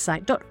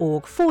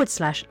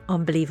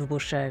premierinsight.org/Unbelievable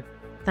Show.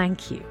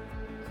 Thank you.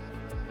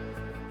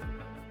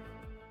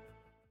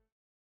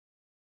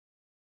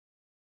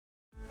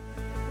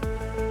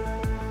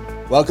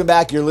 Welcome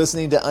back. You're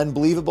listening to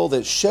Unbelievable,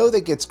 the show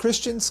that gets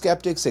Christians,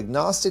 skeptics,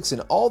 agnostics,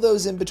 and all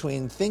those in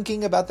between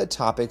thinking about the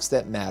topics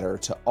that matter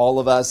to all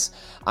of us.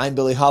 I'm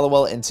Billy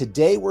Hallowell, and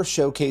today we're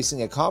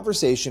showcasing a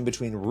conversation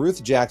between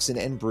Ruth Jackson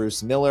and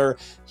Bruce Miller.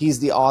 He's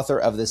the author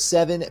of The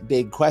 7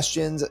 Big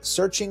Questions,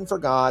 Searching for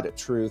God,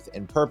 Truth,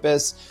 and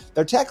Purpose.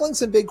 They're tackling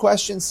some big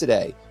questions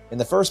today. In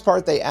the first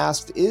part, they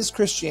asked, is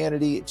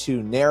Christianity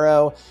too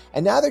narrow?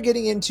 And now they're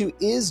getting into,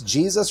 is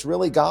Jesus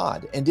really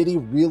God? And did he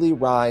really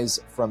rise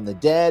from the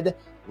dead?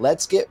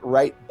 Let's get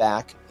right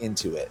back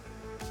into it.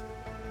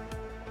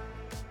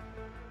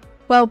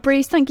 Well,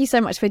 Bruce, thank you so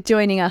much for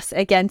joining us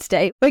again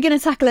today. We're going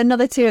to tackle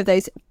another 2 of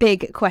those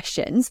big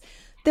questions.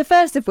 The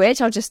first of which,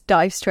 I'll just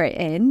dive straight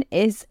in,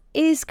 is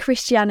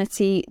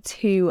Christianity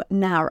too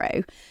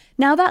narrow?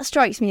 Now, that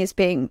strikes me as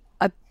being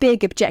a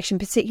big objection,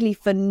 particularly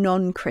for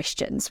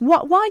non-Christians.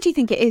 Why do you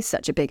think it is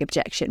such a big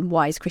objection?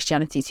 Why is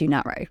Christianity too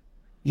narrow?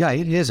 Yeah,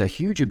 it is a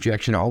huge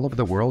objection all over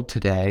the world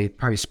today,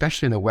 probably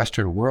especially in the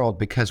Western world,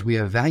 because we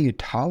have valued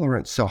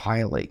tolerance so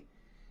highly.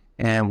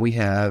 And we've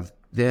actually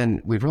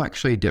kind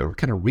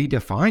of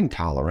redefined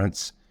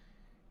tolerance.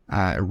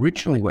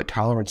 Originally, what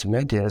tolerance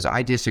meant is,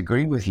 I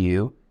disagree with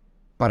you,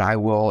 but I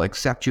will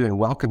accept you and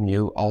welcome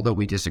you, although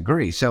we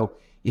disagree. So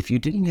if you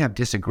didn't have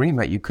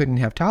disagreement, you couldn't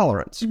have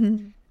tolerance.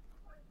 Mm-hmm.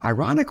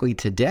 Ironically,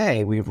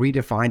 today, we've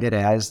redefined it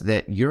as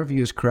that your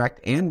view is correct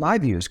and my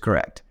view is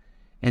correct.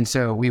 And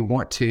so we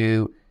want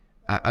to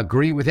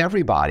agree with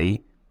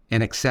everybody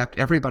and accept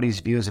everybody's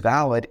view as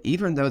valid,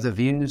 even though the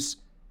views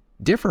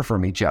differ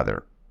from each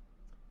other.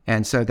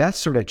 And so that's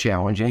sort of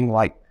challenging.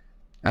 Like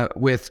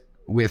with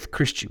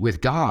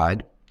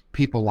God,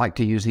 people like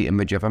to use the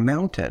image of a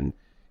mountain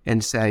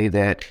and say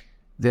that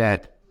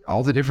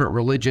all the different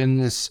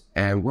religions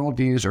and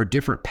worldviews are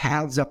different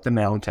paths up the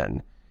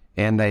mountain,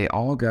 and they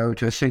all go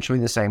to essentially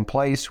the same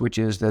place, which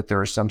is that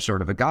there is some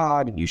sort of a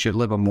God, and you should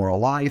live a moral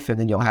life, and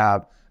then you'll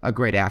have a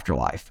great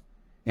afterlife.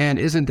 And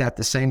isn't that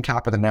the same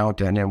top of the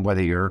mountain? And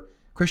whether you're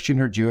Christian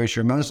or Jewish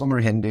or Muslim or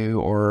Hindu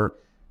or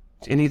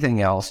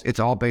anything else, it's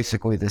all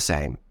basically the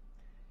same.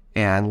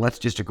 And let's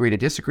just agree to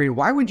disagree.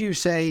 Why would you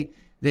say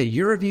that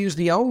your view is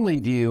the only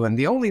view and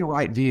the only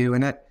right view?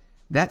 And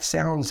that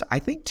sounds, I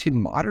think, to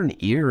modern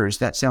ears,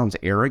 that sounds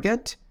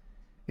arrogant.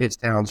 It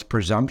sounds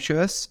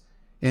presumptuous,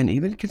 and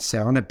even can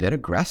sound a bit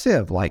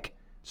aggressive. Like,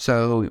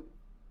 so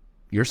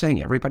you're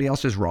saying everybody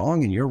else is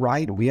wrong and you're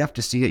right, and we have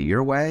to see it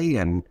your way,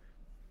 and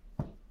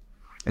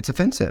it's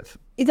offensive.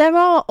 There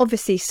are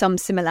obviously some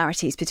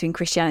similarities between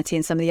Christianity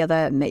and some of the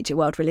other major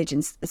world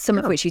religions, some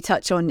of which you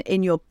touch on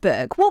in your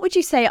book. What would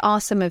you say are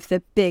some of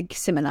the big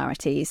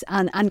similarities?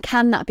 And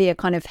can that be a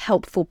kind of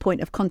helpful point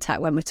of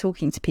contact when we're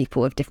talking to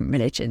people of different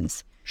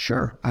religions?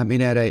 Sure. I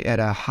mean, at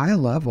a high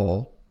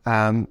level,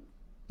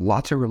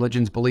 lots of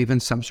religions believe in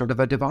some sort of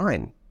a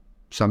divine,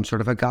 some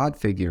sort of a God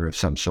figure of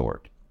some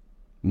sort.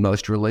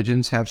 Most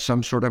religions have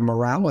some sort of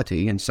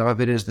morality, and some of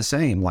it is the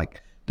same,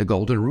 like the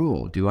golden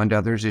rule, do unto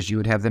others as you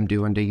would have them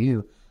do unto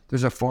you.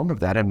 There's a form of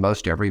that in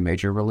most every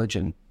major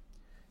religion.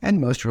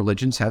 And most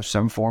religions have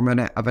some form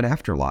of an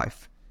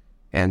afterlife.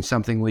 And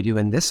something we do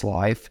in this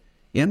life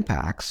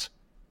impacts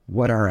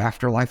what our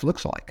afterlife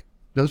looks like.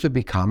 Those would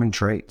be common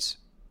traits.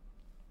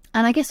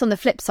 And I guess on the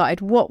flip side,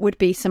 what would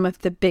be some of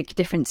the big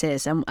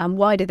differences, and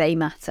why do they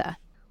matter?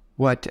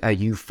 What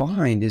you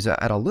find is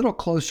at a little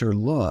closer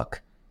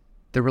look,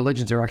 the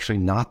religions are actually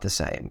not the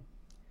same.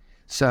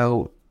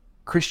 So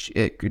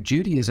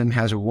Judaism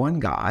has one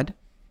God,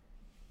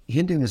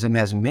 Hinduism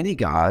has many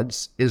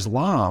gods,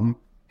 Islam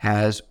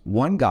has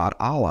one God,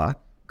 Allah,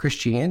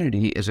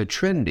 Christianity is a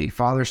Trinity,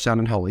 Father, Son,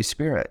 and Holy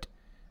Spirit.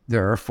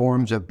 There are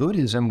forms of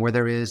Buddhism where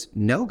there is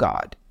no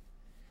God.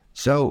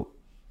 So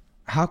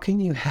how can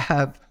you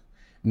have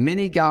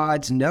many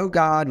gods, no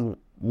God,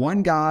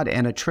 one God,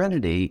 and a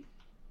Trinity?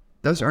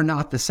 Those are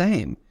not the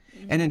same.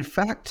 And in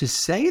fact, to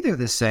say they're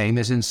the same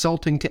is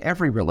insulting to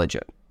every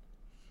religion.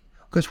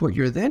 Because what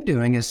you're then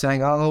doing is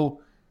saying,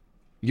 oh,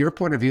 your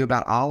point of view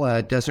about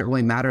Allah doesn't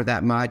really matter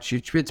that much.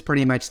 It's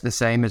pretty much the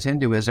same as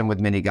Hinduism with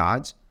many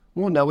gods.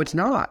 Well, no, it's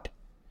not.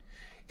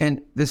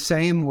 And the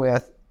same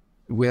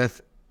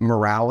with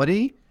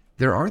morality.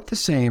 There aren't the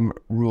same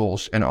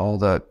rules in all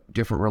the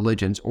different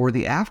religions, or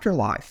the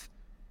afterlife.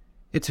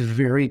 It's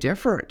very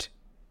different.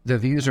 The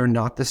views are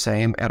not the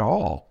same at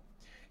all.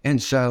 And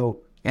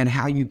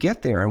how you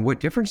get there and what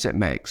difference it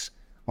makes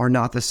are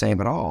not the same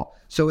at all.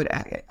 So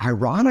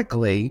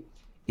ironically,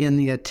 in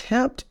the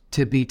attempt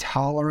to be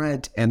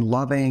tolerant and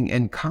loving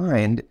and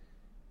kind,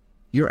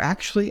 you're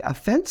actually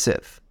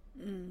offensive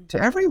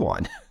to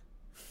everyone.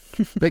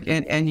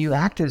 and you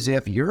act as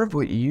if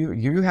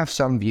you have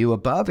some view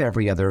above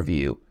every other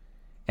view.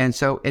 And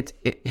so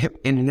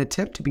in an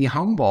attempt to be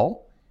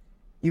humble,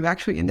 you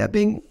actually end up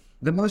being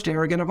the most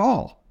arrogant of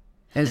all,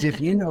 as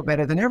if you know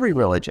better than every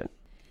religion.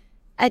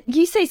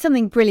 You say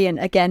something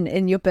brilliant again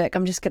in your book.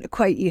 I'm just going to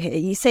quote you here.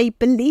 You say,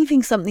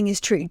 believing something is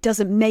true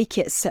doesn't make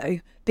it so,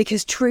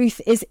 because truth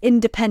is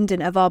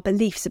independent of our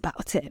beliefs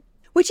about it.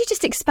 Would you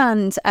just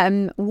expand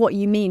what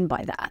you mean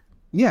by that?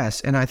 Yes.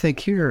 And I think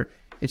here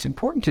it's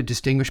important to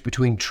distinguish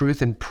between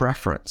truth and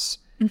preference.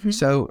 Mm-hmm.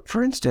 So,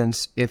 for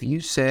instance, if you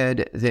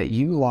said that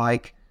you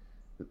like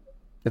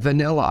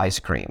vanilla ice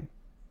cream,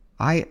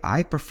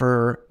 I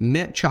prefer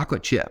mint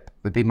chocolate chip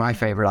would be my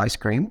favorite ice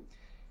cream.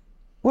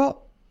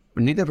 Well,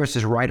 neither of us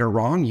is right or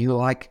wrong. You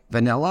like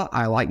vanilla,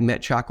 I like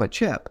mint chocolate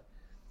chip.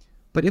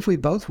 But if we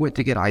both went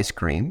to get ice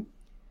cream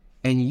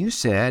and you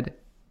said,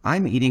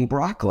 I'm eating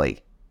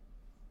broccoli,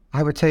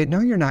 I would say, no,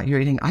 you're not. You're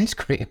eating ice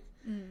cream.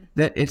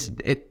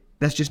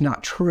 That's just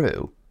not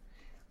true.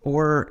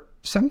 Or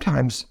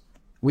sometimes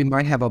we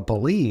might have a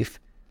belief,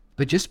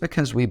 but just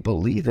because we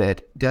believe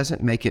it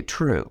doesn't make it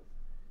true.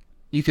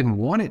 You can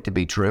want it to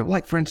be true.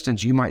 Like, for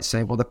instance, you might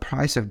say, well, the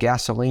price of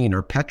gasoline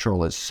or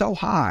petrol is so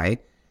high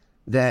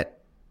that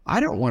I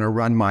don't want to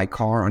run my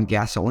car on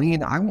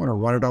gasoline. I want to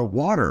run it on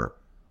water.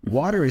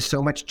 Water is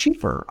so much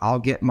cheaper. I'll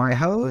get my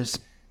hose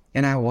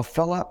and I will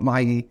fill up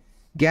my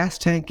gas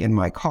tank in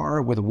my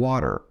car with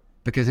water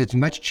because it's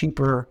much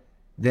cheaper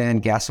than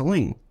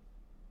gasoline.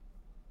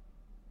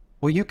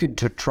 Well, you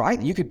could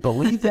you could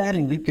believe that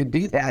and you could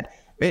do that,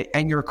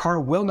 and your car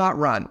will not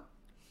run.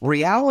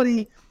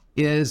 Reality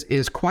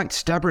is quite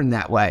stubborn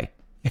that way.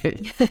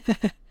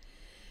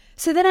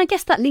 So then I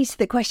guess that leads to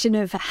the question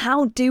of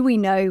how do we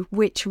know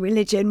which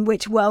religion,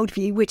 which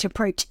worldview, which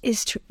approach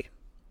is true?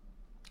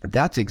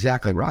 That's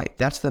exactly right.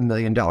 That's the $1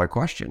 million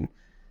question.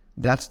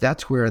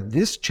 That's where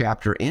this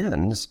chapter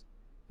ends,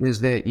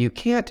 is that you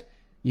can't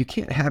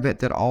have it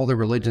that all the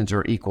religions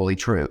are equally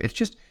true. It's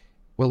just,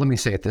 well, let me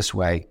say it this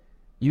way.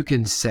 You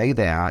can say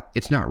that.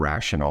 It's not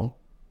rational.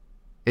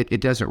 It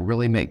doesn't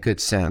really make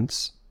good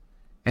sense,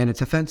 and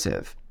it's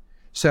offensive.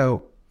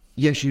 So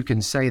yes, you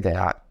can say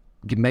that,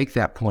 make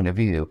that point of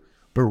view.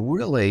 But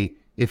really,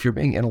 if you're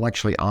being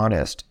intellectually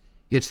honest,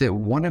 it's that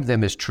one of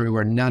them is true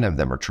or none of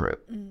them are true.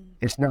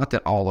 It's not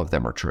that all of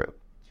them are true.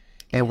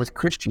 And with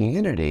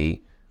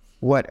Christianity,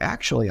 what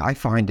actually I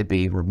find to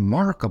be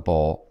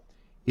remarkable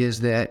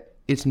is that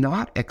it's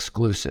not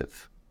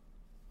exclusive.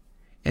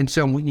 And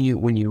so when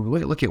you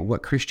look at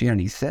what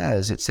Christianity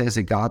says, it says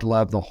that God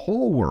loved the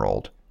whole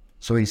world,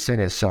 so he sent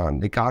his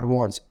son, that God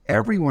wants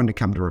everyone to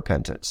come to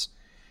repentance.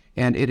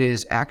 And it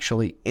is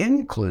actually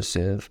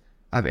inclusive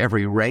of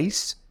every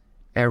race,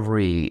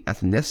 every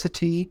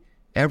ethnicity,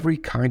 every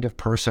kind of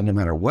person, no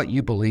matter what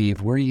you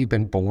believe, where you've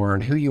been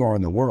born, who you are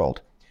in the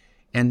world.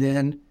 And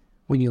then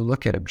when you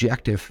look at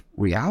objective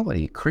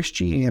reality,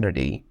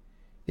 Christianity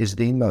is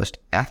the most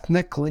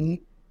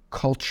ethnically,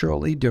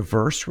 culturally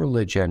diverse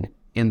religion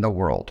in the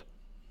world,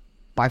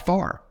 by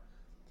far.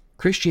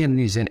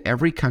 Christianity is in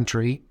every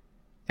country,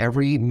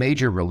 every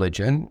major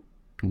religion,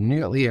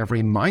 nearly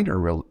every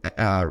minor,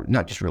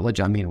 not just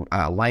religion, I mean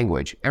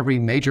language, every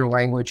major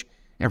language,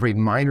 every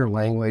minor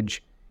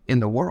language in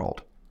the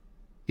world.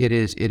 It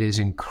is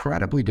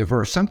incredibly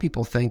diverse. Some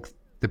people think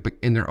that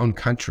in their own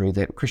country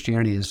that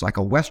Christianity is like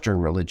a Western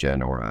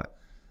religion or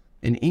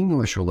an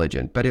English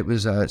religion, but it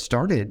was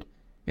started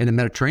in the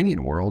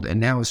Mediterranean world and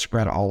now is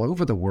spread all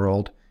over the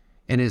world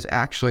and is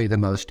actually the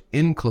most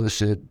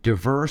inclusive,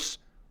 diverse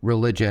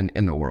religion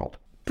in the world.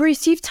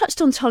 Bruce, you've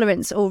touched on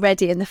tolerance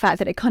already and the fact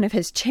that it kind of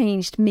has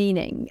changed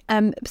meaning.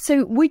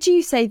 So would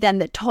you say then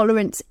that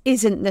tolerance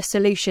isn't the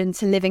solution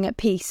to living at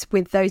peace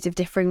with those of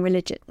differing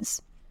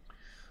religions?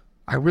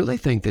 I really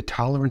think that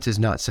tolerance is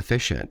not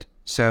sufficient.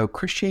 So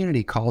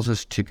Christianity calls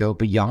us to go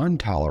beyond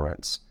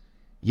tolerance.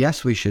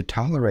 Yes, we should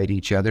tolerate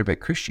each other,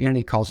 but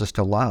Christianity calls us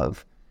to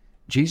love.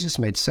 Jesus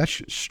made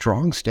such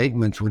strong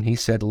statements when he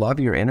said, love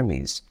your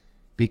enemies,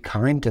 be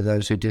kind to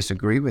those who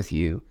disagree with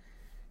you.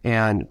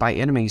 And by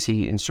enemies,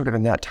 he, in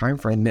that time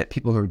frame, meant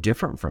people who are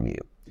different from you.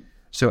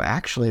 So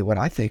actually, what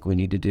I think we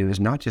need to do is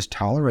not just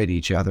tolerate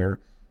each other,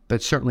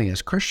 but certainly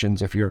as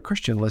Christians, if you're a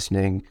Christian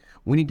listening,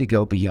 we need to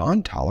go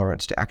beyond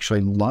tolerance to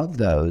actually love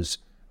those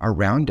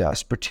around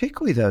us,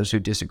 particularly those who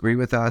disagree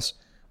with us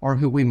or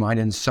who we might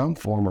in some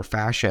form or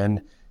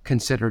fashion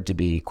consider to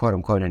be, quote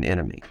unquote, an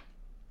enemy,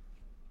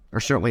 or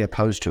certainly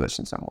opposed to us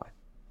in some way.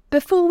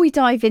 Before we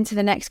dive into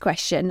the next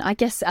question, I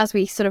guess as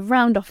we sort of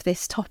round off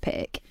this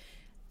topic,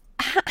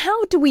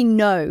 how do we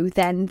know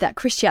then that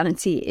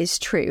Christianity is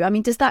true? I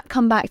mean, does that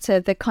come back to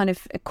the kind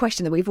of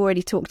question that we've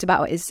already talked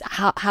about, is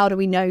how do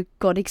we know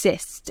God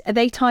exists? Are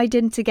they tied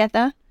in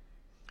together?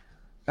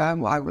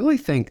 Well, I really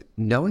think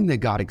knowing that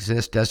God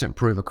exists doesn't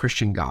prove a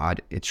Christian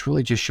God. It's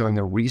really just showing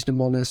the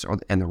reasonableness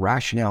and the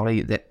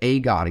rationality that a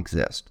God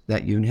exists,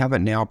 that you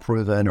haven't now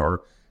proven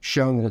or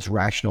shown that it's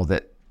rational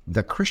that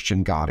the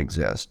Christian God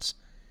exists.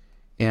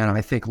 And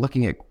I think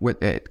looking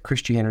at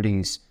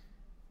Christianity's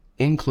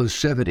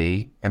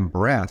inclusivity and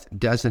breadth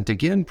doesn't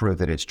again prove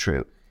that it's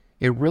true.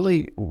 It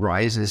really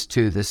rises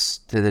to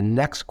the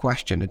next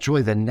question. It's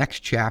really the next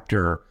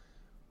chapter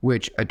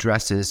which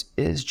addresses,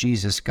 is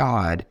Jesus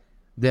God,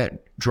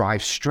 that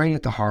drives straight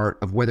at the heart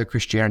of whether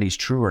Christianity is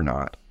true or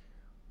not,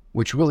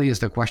 which really is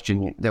the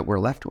question that we're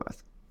left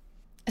with.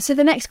 So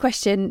the next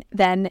question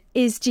then,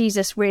 is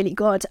Jesus really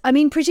God? I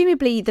mean,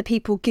 presumably the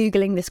people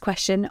Googling this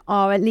question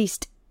are at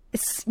least,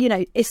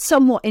 is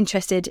somewhat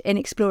interested in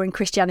exploring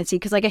Christianity,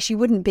 because I guess you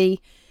wouldn't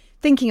be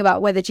thinking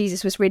about whether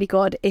Jesus was really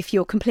God if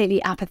you're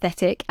completely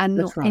apathetic and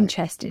not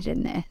interested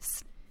in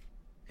this.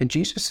 And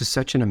Jesus is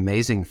such an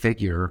amazing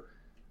figure.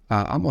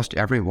 Almost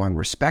everyone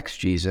respects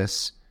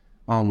Jesus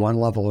on one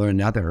level or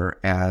another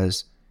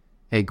as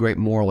a great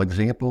moral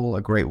example,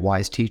 a great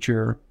wise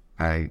teacher,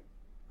 a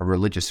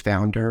religious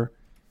founder.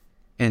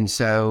 And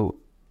so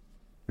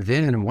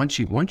then once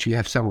you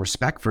have some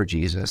respect for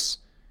Jesus,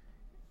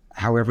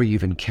 however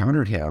you've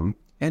encountered him,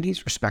 and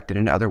he's respected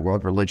in other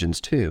world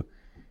religions too,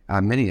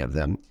 many of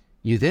them,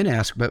 you then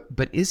ask,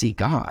 but is he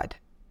God?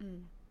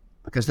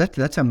 Because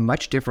that's a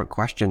much different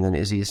question than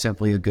is he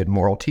simply a good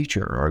moral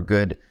teacher or a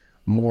good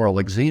moral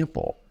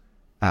example,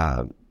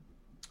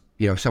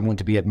 someone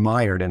to be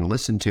admired and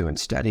listened to and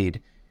studied.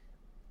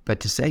 But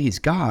to say he's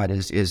God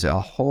is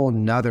a whole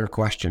nother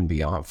question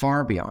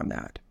far beyond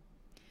that.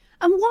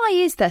 And why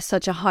is there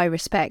such a high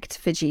respect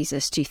for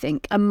Jesus, do you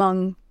think,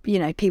 among,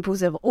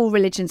 peoples of all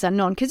religions and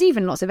none? Because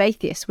even lots of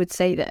atheists would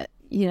say that,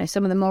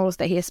 some of the morals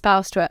that he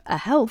espoused are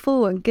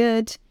helpful and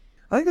good.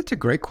 I think that's a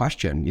great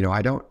question.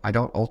 I don't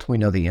ultimately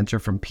know the answer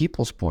from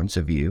people's points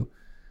of view.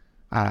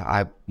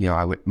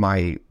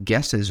 My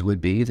guesses would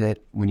be that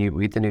when you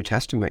read the New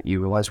Testament, you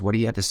realize what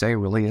he had to say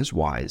really is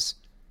wise.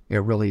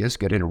 It really is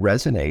good. And it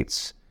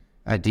resonates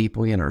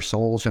deeply in our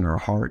souls and our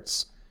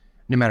hearts.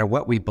 No matter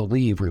what we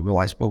believe, we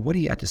realize, well, what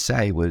he had to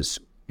say was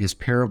his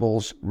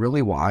parables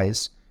really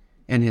wise,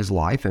 and his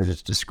life, as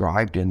it's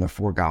described in the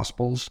four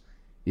Gospels,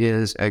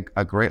 is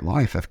a great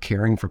life of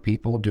caring for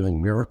people, doing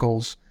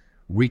miracles,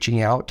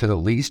 reaching out to the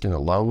least and the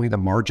lonely, the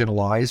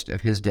marginalized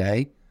of his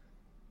day,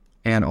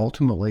 and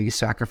ultimately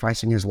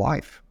sacrificing his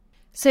life.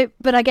 So,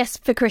 but I guess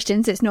for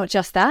Christians, it's not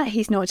just that.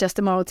 He's not just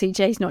a moral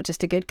teacher. He's not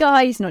just a good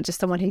guy. He's not just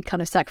someone who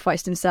kind of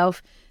sacrificed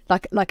himself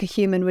like a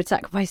human would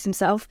sacrifice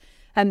himself.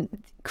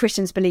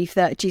 Christians believe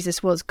that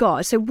Jesus was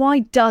God. So why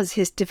does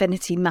his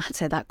divinity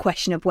matter? That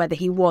question of whether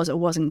he was or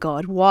wasn't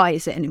God. Why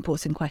is it an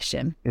important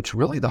question? It's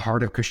really the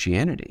heart of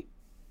Christianity,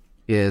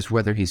 is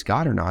whether he's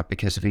God or not,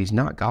 because if he's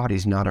not God,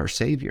 he's not our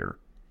Savior.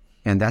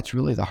 And that's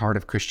really the heart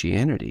of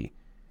Christianity.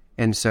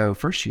 And so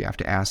first you have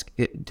to ask,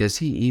 does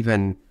he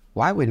even...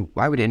 Why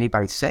would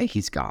anybody say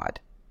he's God?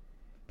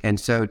 And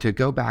so to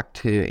go back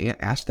to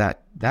ask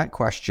that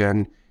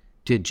question,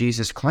 did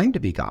Jesus claim to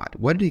be God?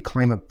 What did he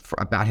claim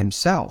about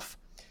himself?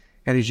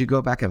 And as you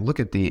go back and look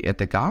at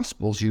the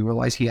Gospels, you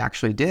realize he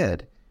actually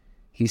did.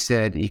 He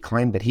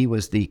claimed that he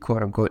was the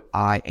quote unquote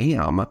I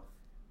am,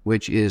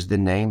 which is the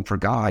name for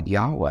God,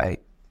 Yahweh,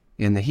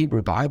 in the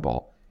Hebrew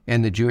Bible.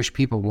 And the Jewish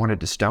people wanted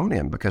to stone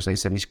him because they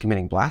said he's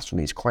committing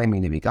blasphemy, he's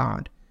claiming to be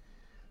God.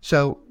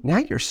 So now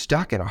you're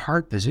stuck in a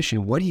hard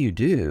position. What do you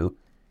do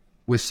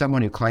with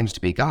someone who claims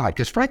to be God?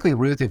 Because frankly,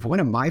 Ruth, if one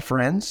of my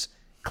friends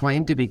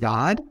claimed to be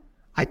God,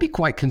 I'd be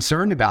quite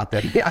concerned about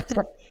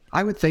that.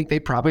 I would think they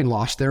probably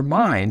lost their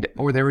mind,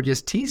 or they were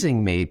just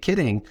teasing me,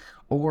 kidding,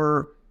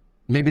 or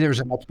maybe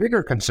there's a much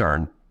bigger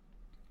concern.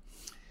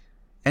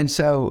 And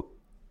so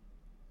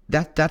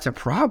that's a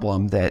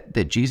problem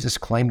that Jesus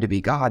claimed to be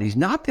God. He's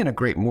not been a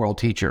great moral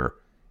teacher.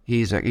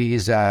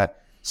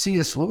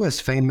 C.S. Lewis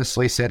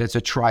famously said it's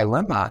a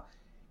trilemma.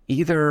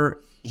 Either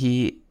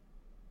he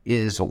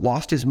is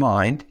lost his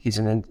mind, he's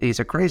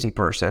a crazy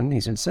person,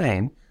 he's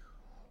insane,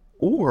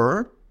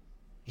 or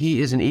he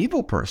is an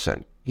evil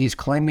person. He's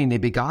claiming to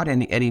be God,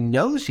 and he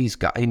knows he's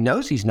God. He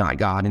knows he's not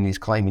God, and he's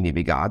claiming to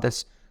be God.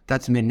 That's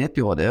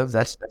manipulative.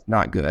 That's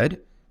not good.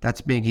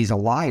 He's a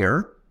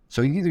liar.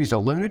 So either he's a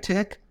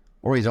lunatic,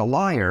 or he's a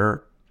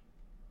liar,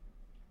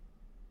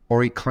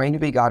 or he claimed to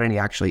be God and he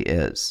actually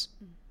is.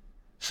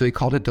 So he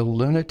called it the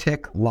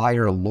lunatic,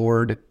 liar,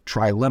 Lord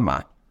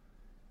trilemma,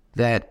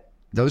 that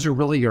those are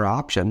really your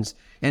options.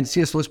 And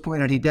C.S. Lewis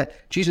pointed out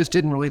Jesus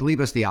didn't really leave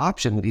us the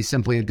option that he's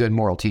simply a good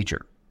moral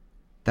teacher.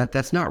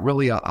 That's not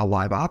really a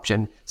live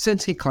option,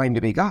 since he claimed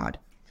to be God.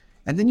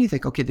 And then you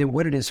think, okay, then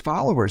what did his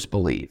followers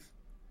believe?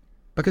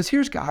 Because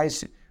here's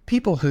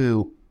people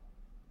who,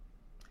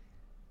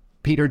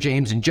 Peter,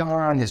 James, and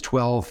John, his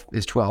 12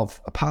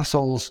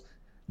 apostles,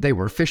 they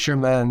were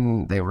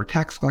fishermen, they were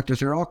tax collectors,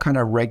 they're all kind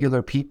of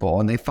regular people,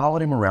 and they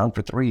followed him around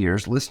for 3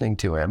 years, listening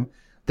to him.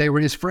 They were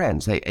his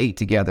friends. They ate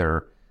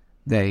together,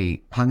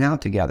 they hung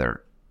out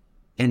together,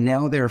 and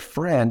now their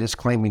friend is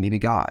claiming to be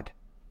God.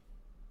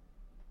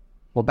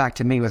 Well, back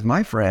to me with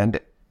my friend,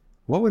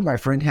 what would my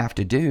friend have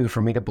to do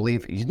for me to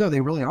believe,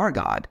 they really are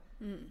God?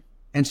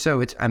 And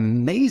so it's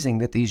amazing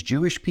that these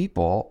Jewish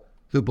people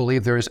who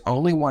believe there is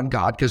only one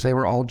God, because they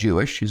were all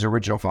Jewish, his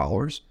original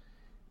followers,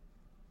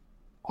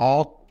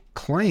 all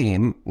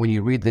claim, when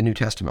you read the New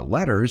Testament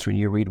letters, when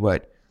you read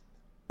what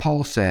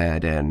Paul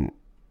said and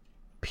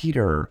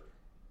Peter,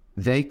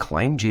 they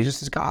claim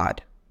Jesus is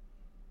God.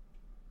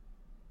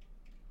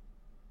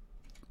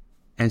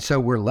 And so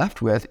we're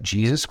left with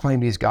Jesus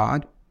claimed he's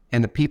God,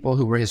 and the people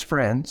who were his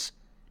friends,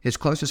 his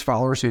closest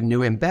followers who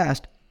knew him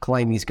best,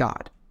 claim he's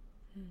God.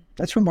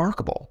 That's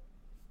remarkable.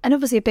 And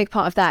obviously a big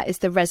part of that is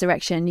the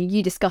resurrection.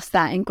 You discussed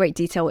that in great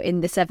detail in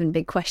the 7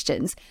 big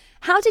questions.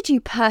 How did you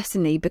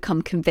personally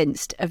become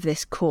convinced of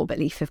this core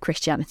belief of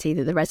Christianity,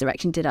 that the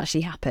resurrection did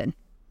actually happen?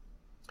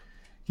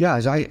 Yeah,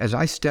 as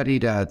I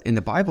studied in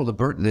the Bible,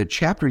 the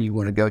chapter you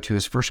want to go to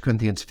is 1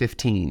 Corinthians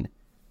 15,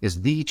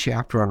 is the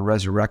chapter on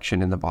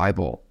resurrection in the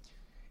Bible.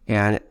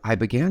 And I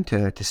began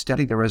to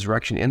study the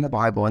resurrection in the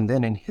Bible and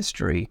then in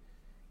history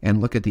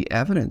and look at the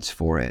evidence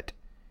for it,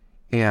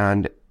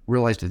 and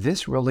realized that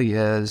this really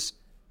is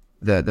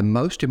the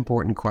most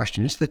important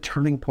question. It's the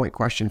turning point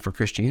question for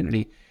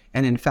Christianity.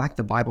 And in fact,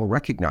 the Bible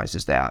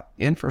recognizes that.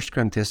 In 1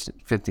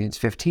 Corinthians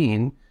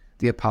 15,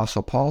 the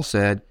Apostle Paul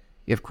said,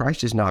 if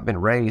Christ has not been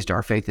raised,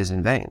 our faith is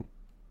in vain.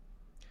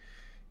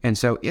 And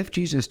so if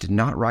Jesus did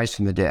not rise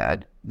from the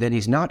dead, then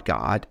he's not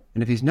God.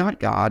 And if he's not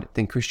God,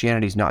 then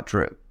Christianity is not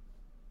true.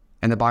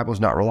 And the Bible is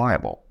not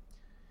reliable.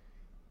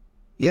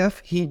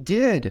 If he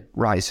did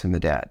rise from the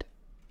dead,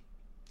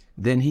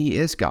 then he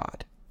is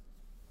God.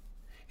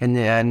 And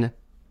then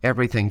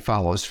everything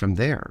follows from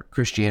there.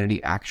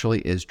 Christianity actually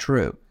is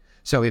true.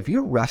 So if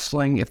you're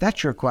wrestling, if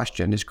that's your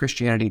question, is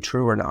Christianity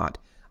true or not?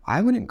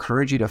 I would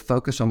encourage you to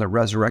focus on the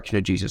resurrection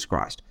of Jesus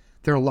Christ.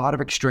 There are a lot of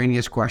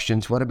extraneous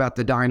questions. What about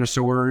the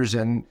dinosaurs?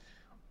 And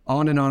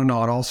on and on and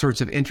on, all sorts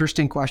of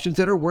interesting questions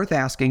that are worth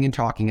asking and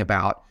talking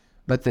about.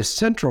 But the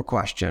central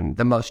question,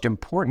 the most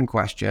important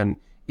question,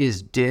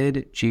 is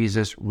did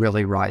Jesus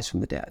really rise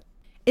from the dead?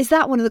 Is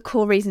that one of the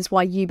core reasons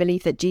why you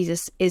believe that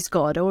Jesus is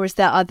God? Or is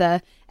there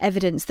other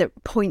evidence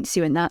that points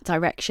you in that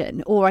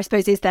direction? Or I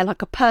suppose, is there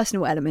like a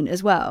personal element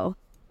as well?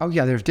 Oh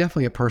yeah, there's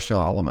definitely a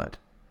personal element.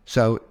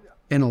 So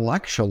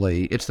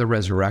intellectually, it's the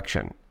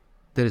resurrection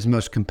that is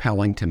most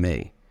compelling to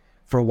me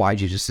for why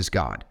Jesus is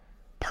God.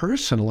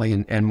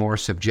 Personally and more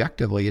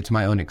subjectively, it's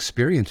my own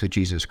experience with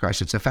Jesus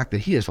Christ. It's the fact that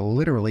he has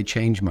literally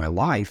changed my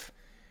life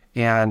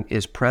and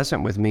is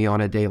present with me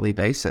on a daily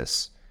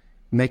basis,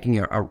 making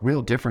a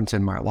real difference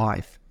in my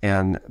life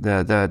and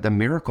the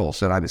miracles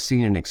that I've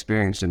seen and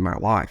experienced in my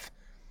life.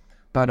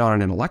 But on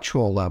an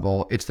intellectual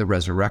level, it's the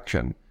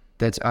resurrection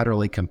that's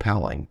utterly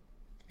compelling.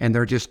 And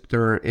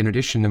they're in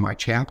addition to my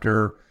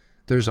chapter,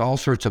 there's all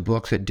sorts of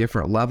books at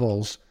different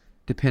levels,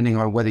 depending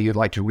on whether you'd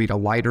like to read a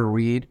lighter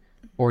read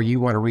or you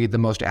want to read the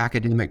most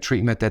academic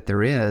treatment that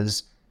there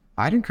is.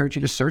 I'd encourage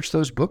you to search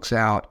those books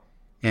out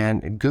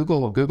and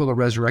Google the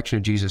resurrection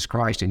of Jesus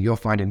Christ, and you'll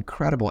find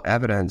incredible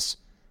evidence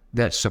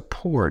that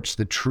supports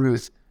the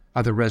truth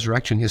of the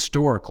resurrection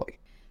historically.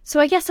 So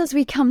I guess as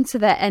we come to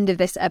the end of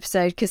this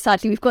episode, because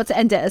sadly we've got to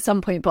end it at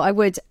some point, but I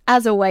would,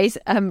 as always,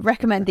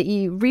 recommend that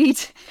you read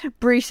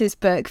Bruce's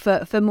book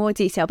for more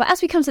detail. But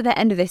as we come to the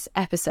end of this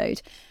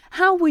episode,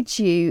 how would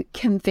you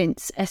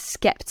convince a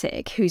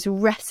skeptic who's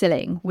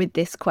wrestling with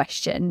this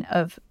question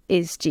of,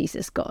 is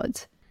Jesus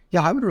God?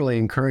 Yeah, I would really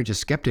encourage a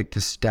skeptic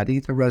to study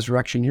the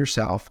resurrection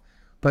yourself,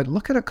 but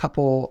look at a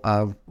couple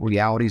of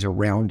realities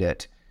around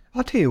it.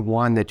 I'll tell you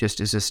one that just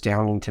is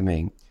astounding to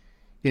me,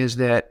 is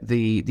that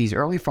these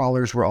early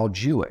followers were all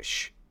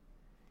Jewish,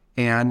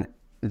 and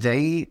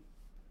they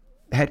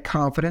had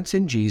confidence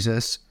in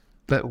Jesus,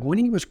 but when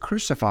he was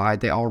crucified,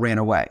 they all ran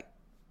away,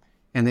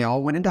 and they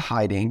all went into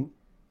hiding,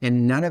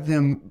 and none of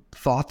them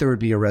thought there would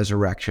be a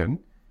resurrection.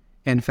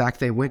 In fact,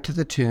 they went to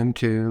the tomb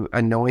to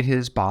anoint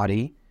his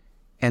body,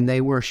 and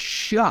they were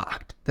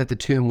shocked that the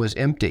tomb was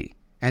empty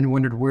and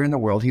wondered where in the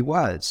world he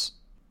was.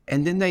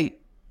 And then they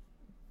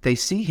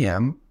see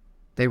him,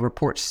 they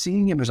report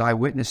seeing him as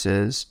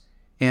eyewitnesses,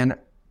 and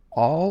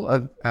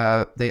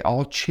they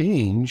all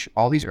change,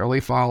 all these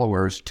early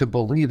followers, to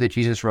believe that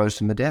Jesus rose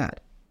from the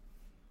dead.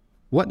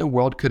 What in the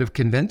world could have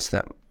convinced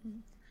them?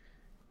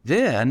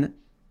 Then,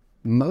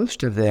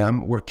 most of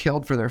them were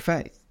killed for their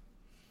faith.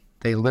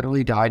 They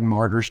literally died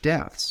martyrs'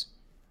 deaths.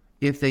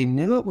 If they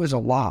knew it was a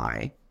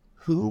lie,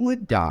 who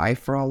would die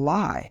for a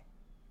lie?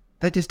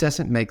 That just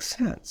doesn't make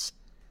sense.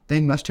 They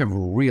must have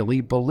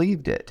really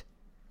believed it.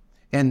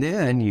 And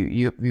then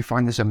you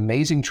find this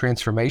amazing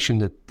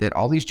transformation that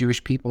all these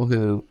Jewish people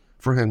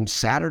for whom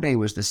Saturday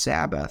was the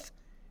Sabbath,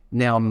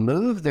 now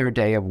move their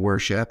day of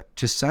worship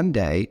to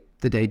Sunday,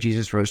 the day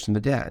Jesus rose from the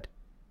dead.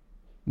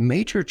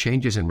 Major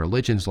changes in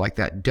religions like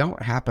that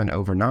don't happen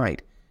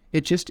overnight.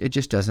 It just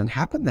doesn't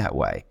happen that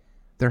way.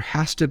 There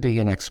has to be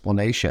an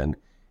explanation.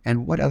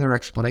 And what other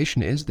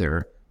explanation is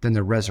there than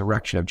the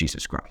resurrection of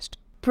Jesus Christ?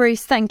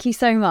 Bruce, thank you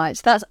so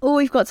much. That's all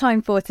we've got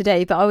time for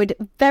today, but I would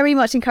very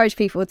much encourage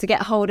people to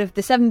get hold of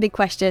the 7 big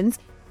questions.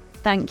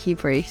 Thank you,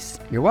 Bruce.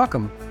 You're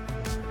welcome.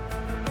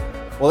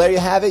 Well, there you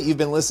have it. You've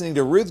been listening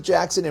to Ruth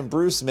Jackson and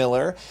Bruce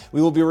Miller.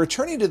 We will be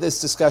returning to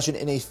this discussion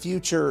in a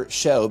future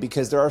show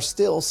because there are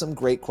still some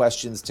great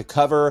questions to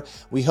cover.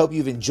 We hope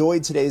you've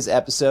enjoyed today's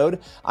episode.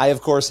 I,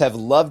 of course, have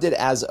loved it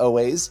as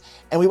always.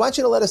 And we want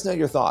you to let us know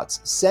your thoughts.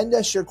 Send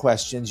us your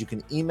questions. You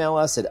can email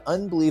us at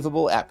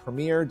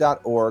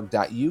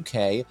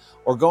unbelievable@premier.org.uk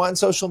or go on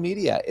social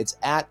media. It's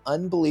at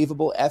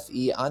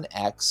UnbelievableFE on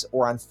X,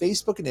 or on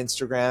Facebook and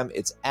Instagram.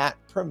 It's at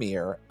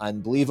Premier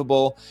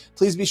Unbelievable.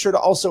 Please be sure to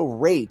also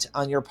rate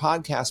on your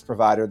podcast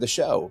provider the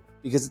show,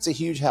 because it's a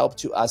huge help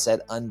to us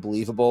at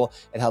Unbelievable.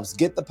 It helps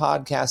get the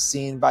podcast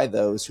seen by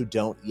those who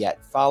don't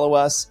yet follow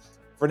us.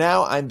 For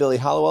now, I'm Billy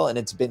Hallowell, and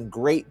it's been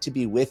great to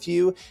be with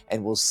you,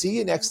 and we'll see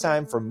you next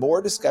time for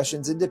more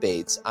discussions and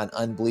debates on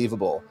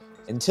Unbelievable.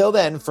 Until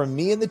then, from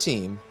me and the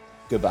team,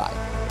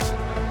 goodbye.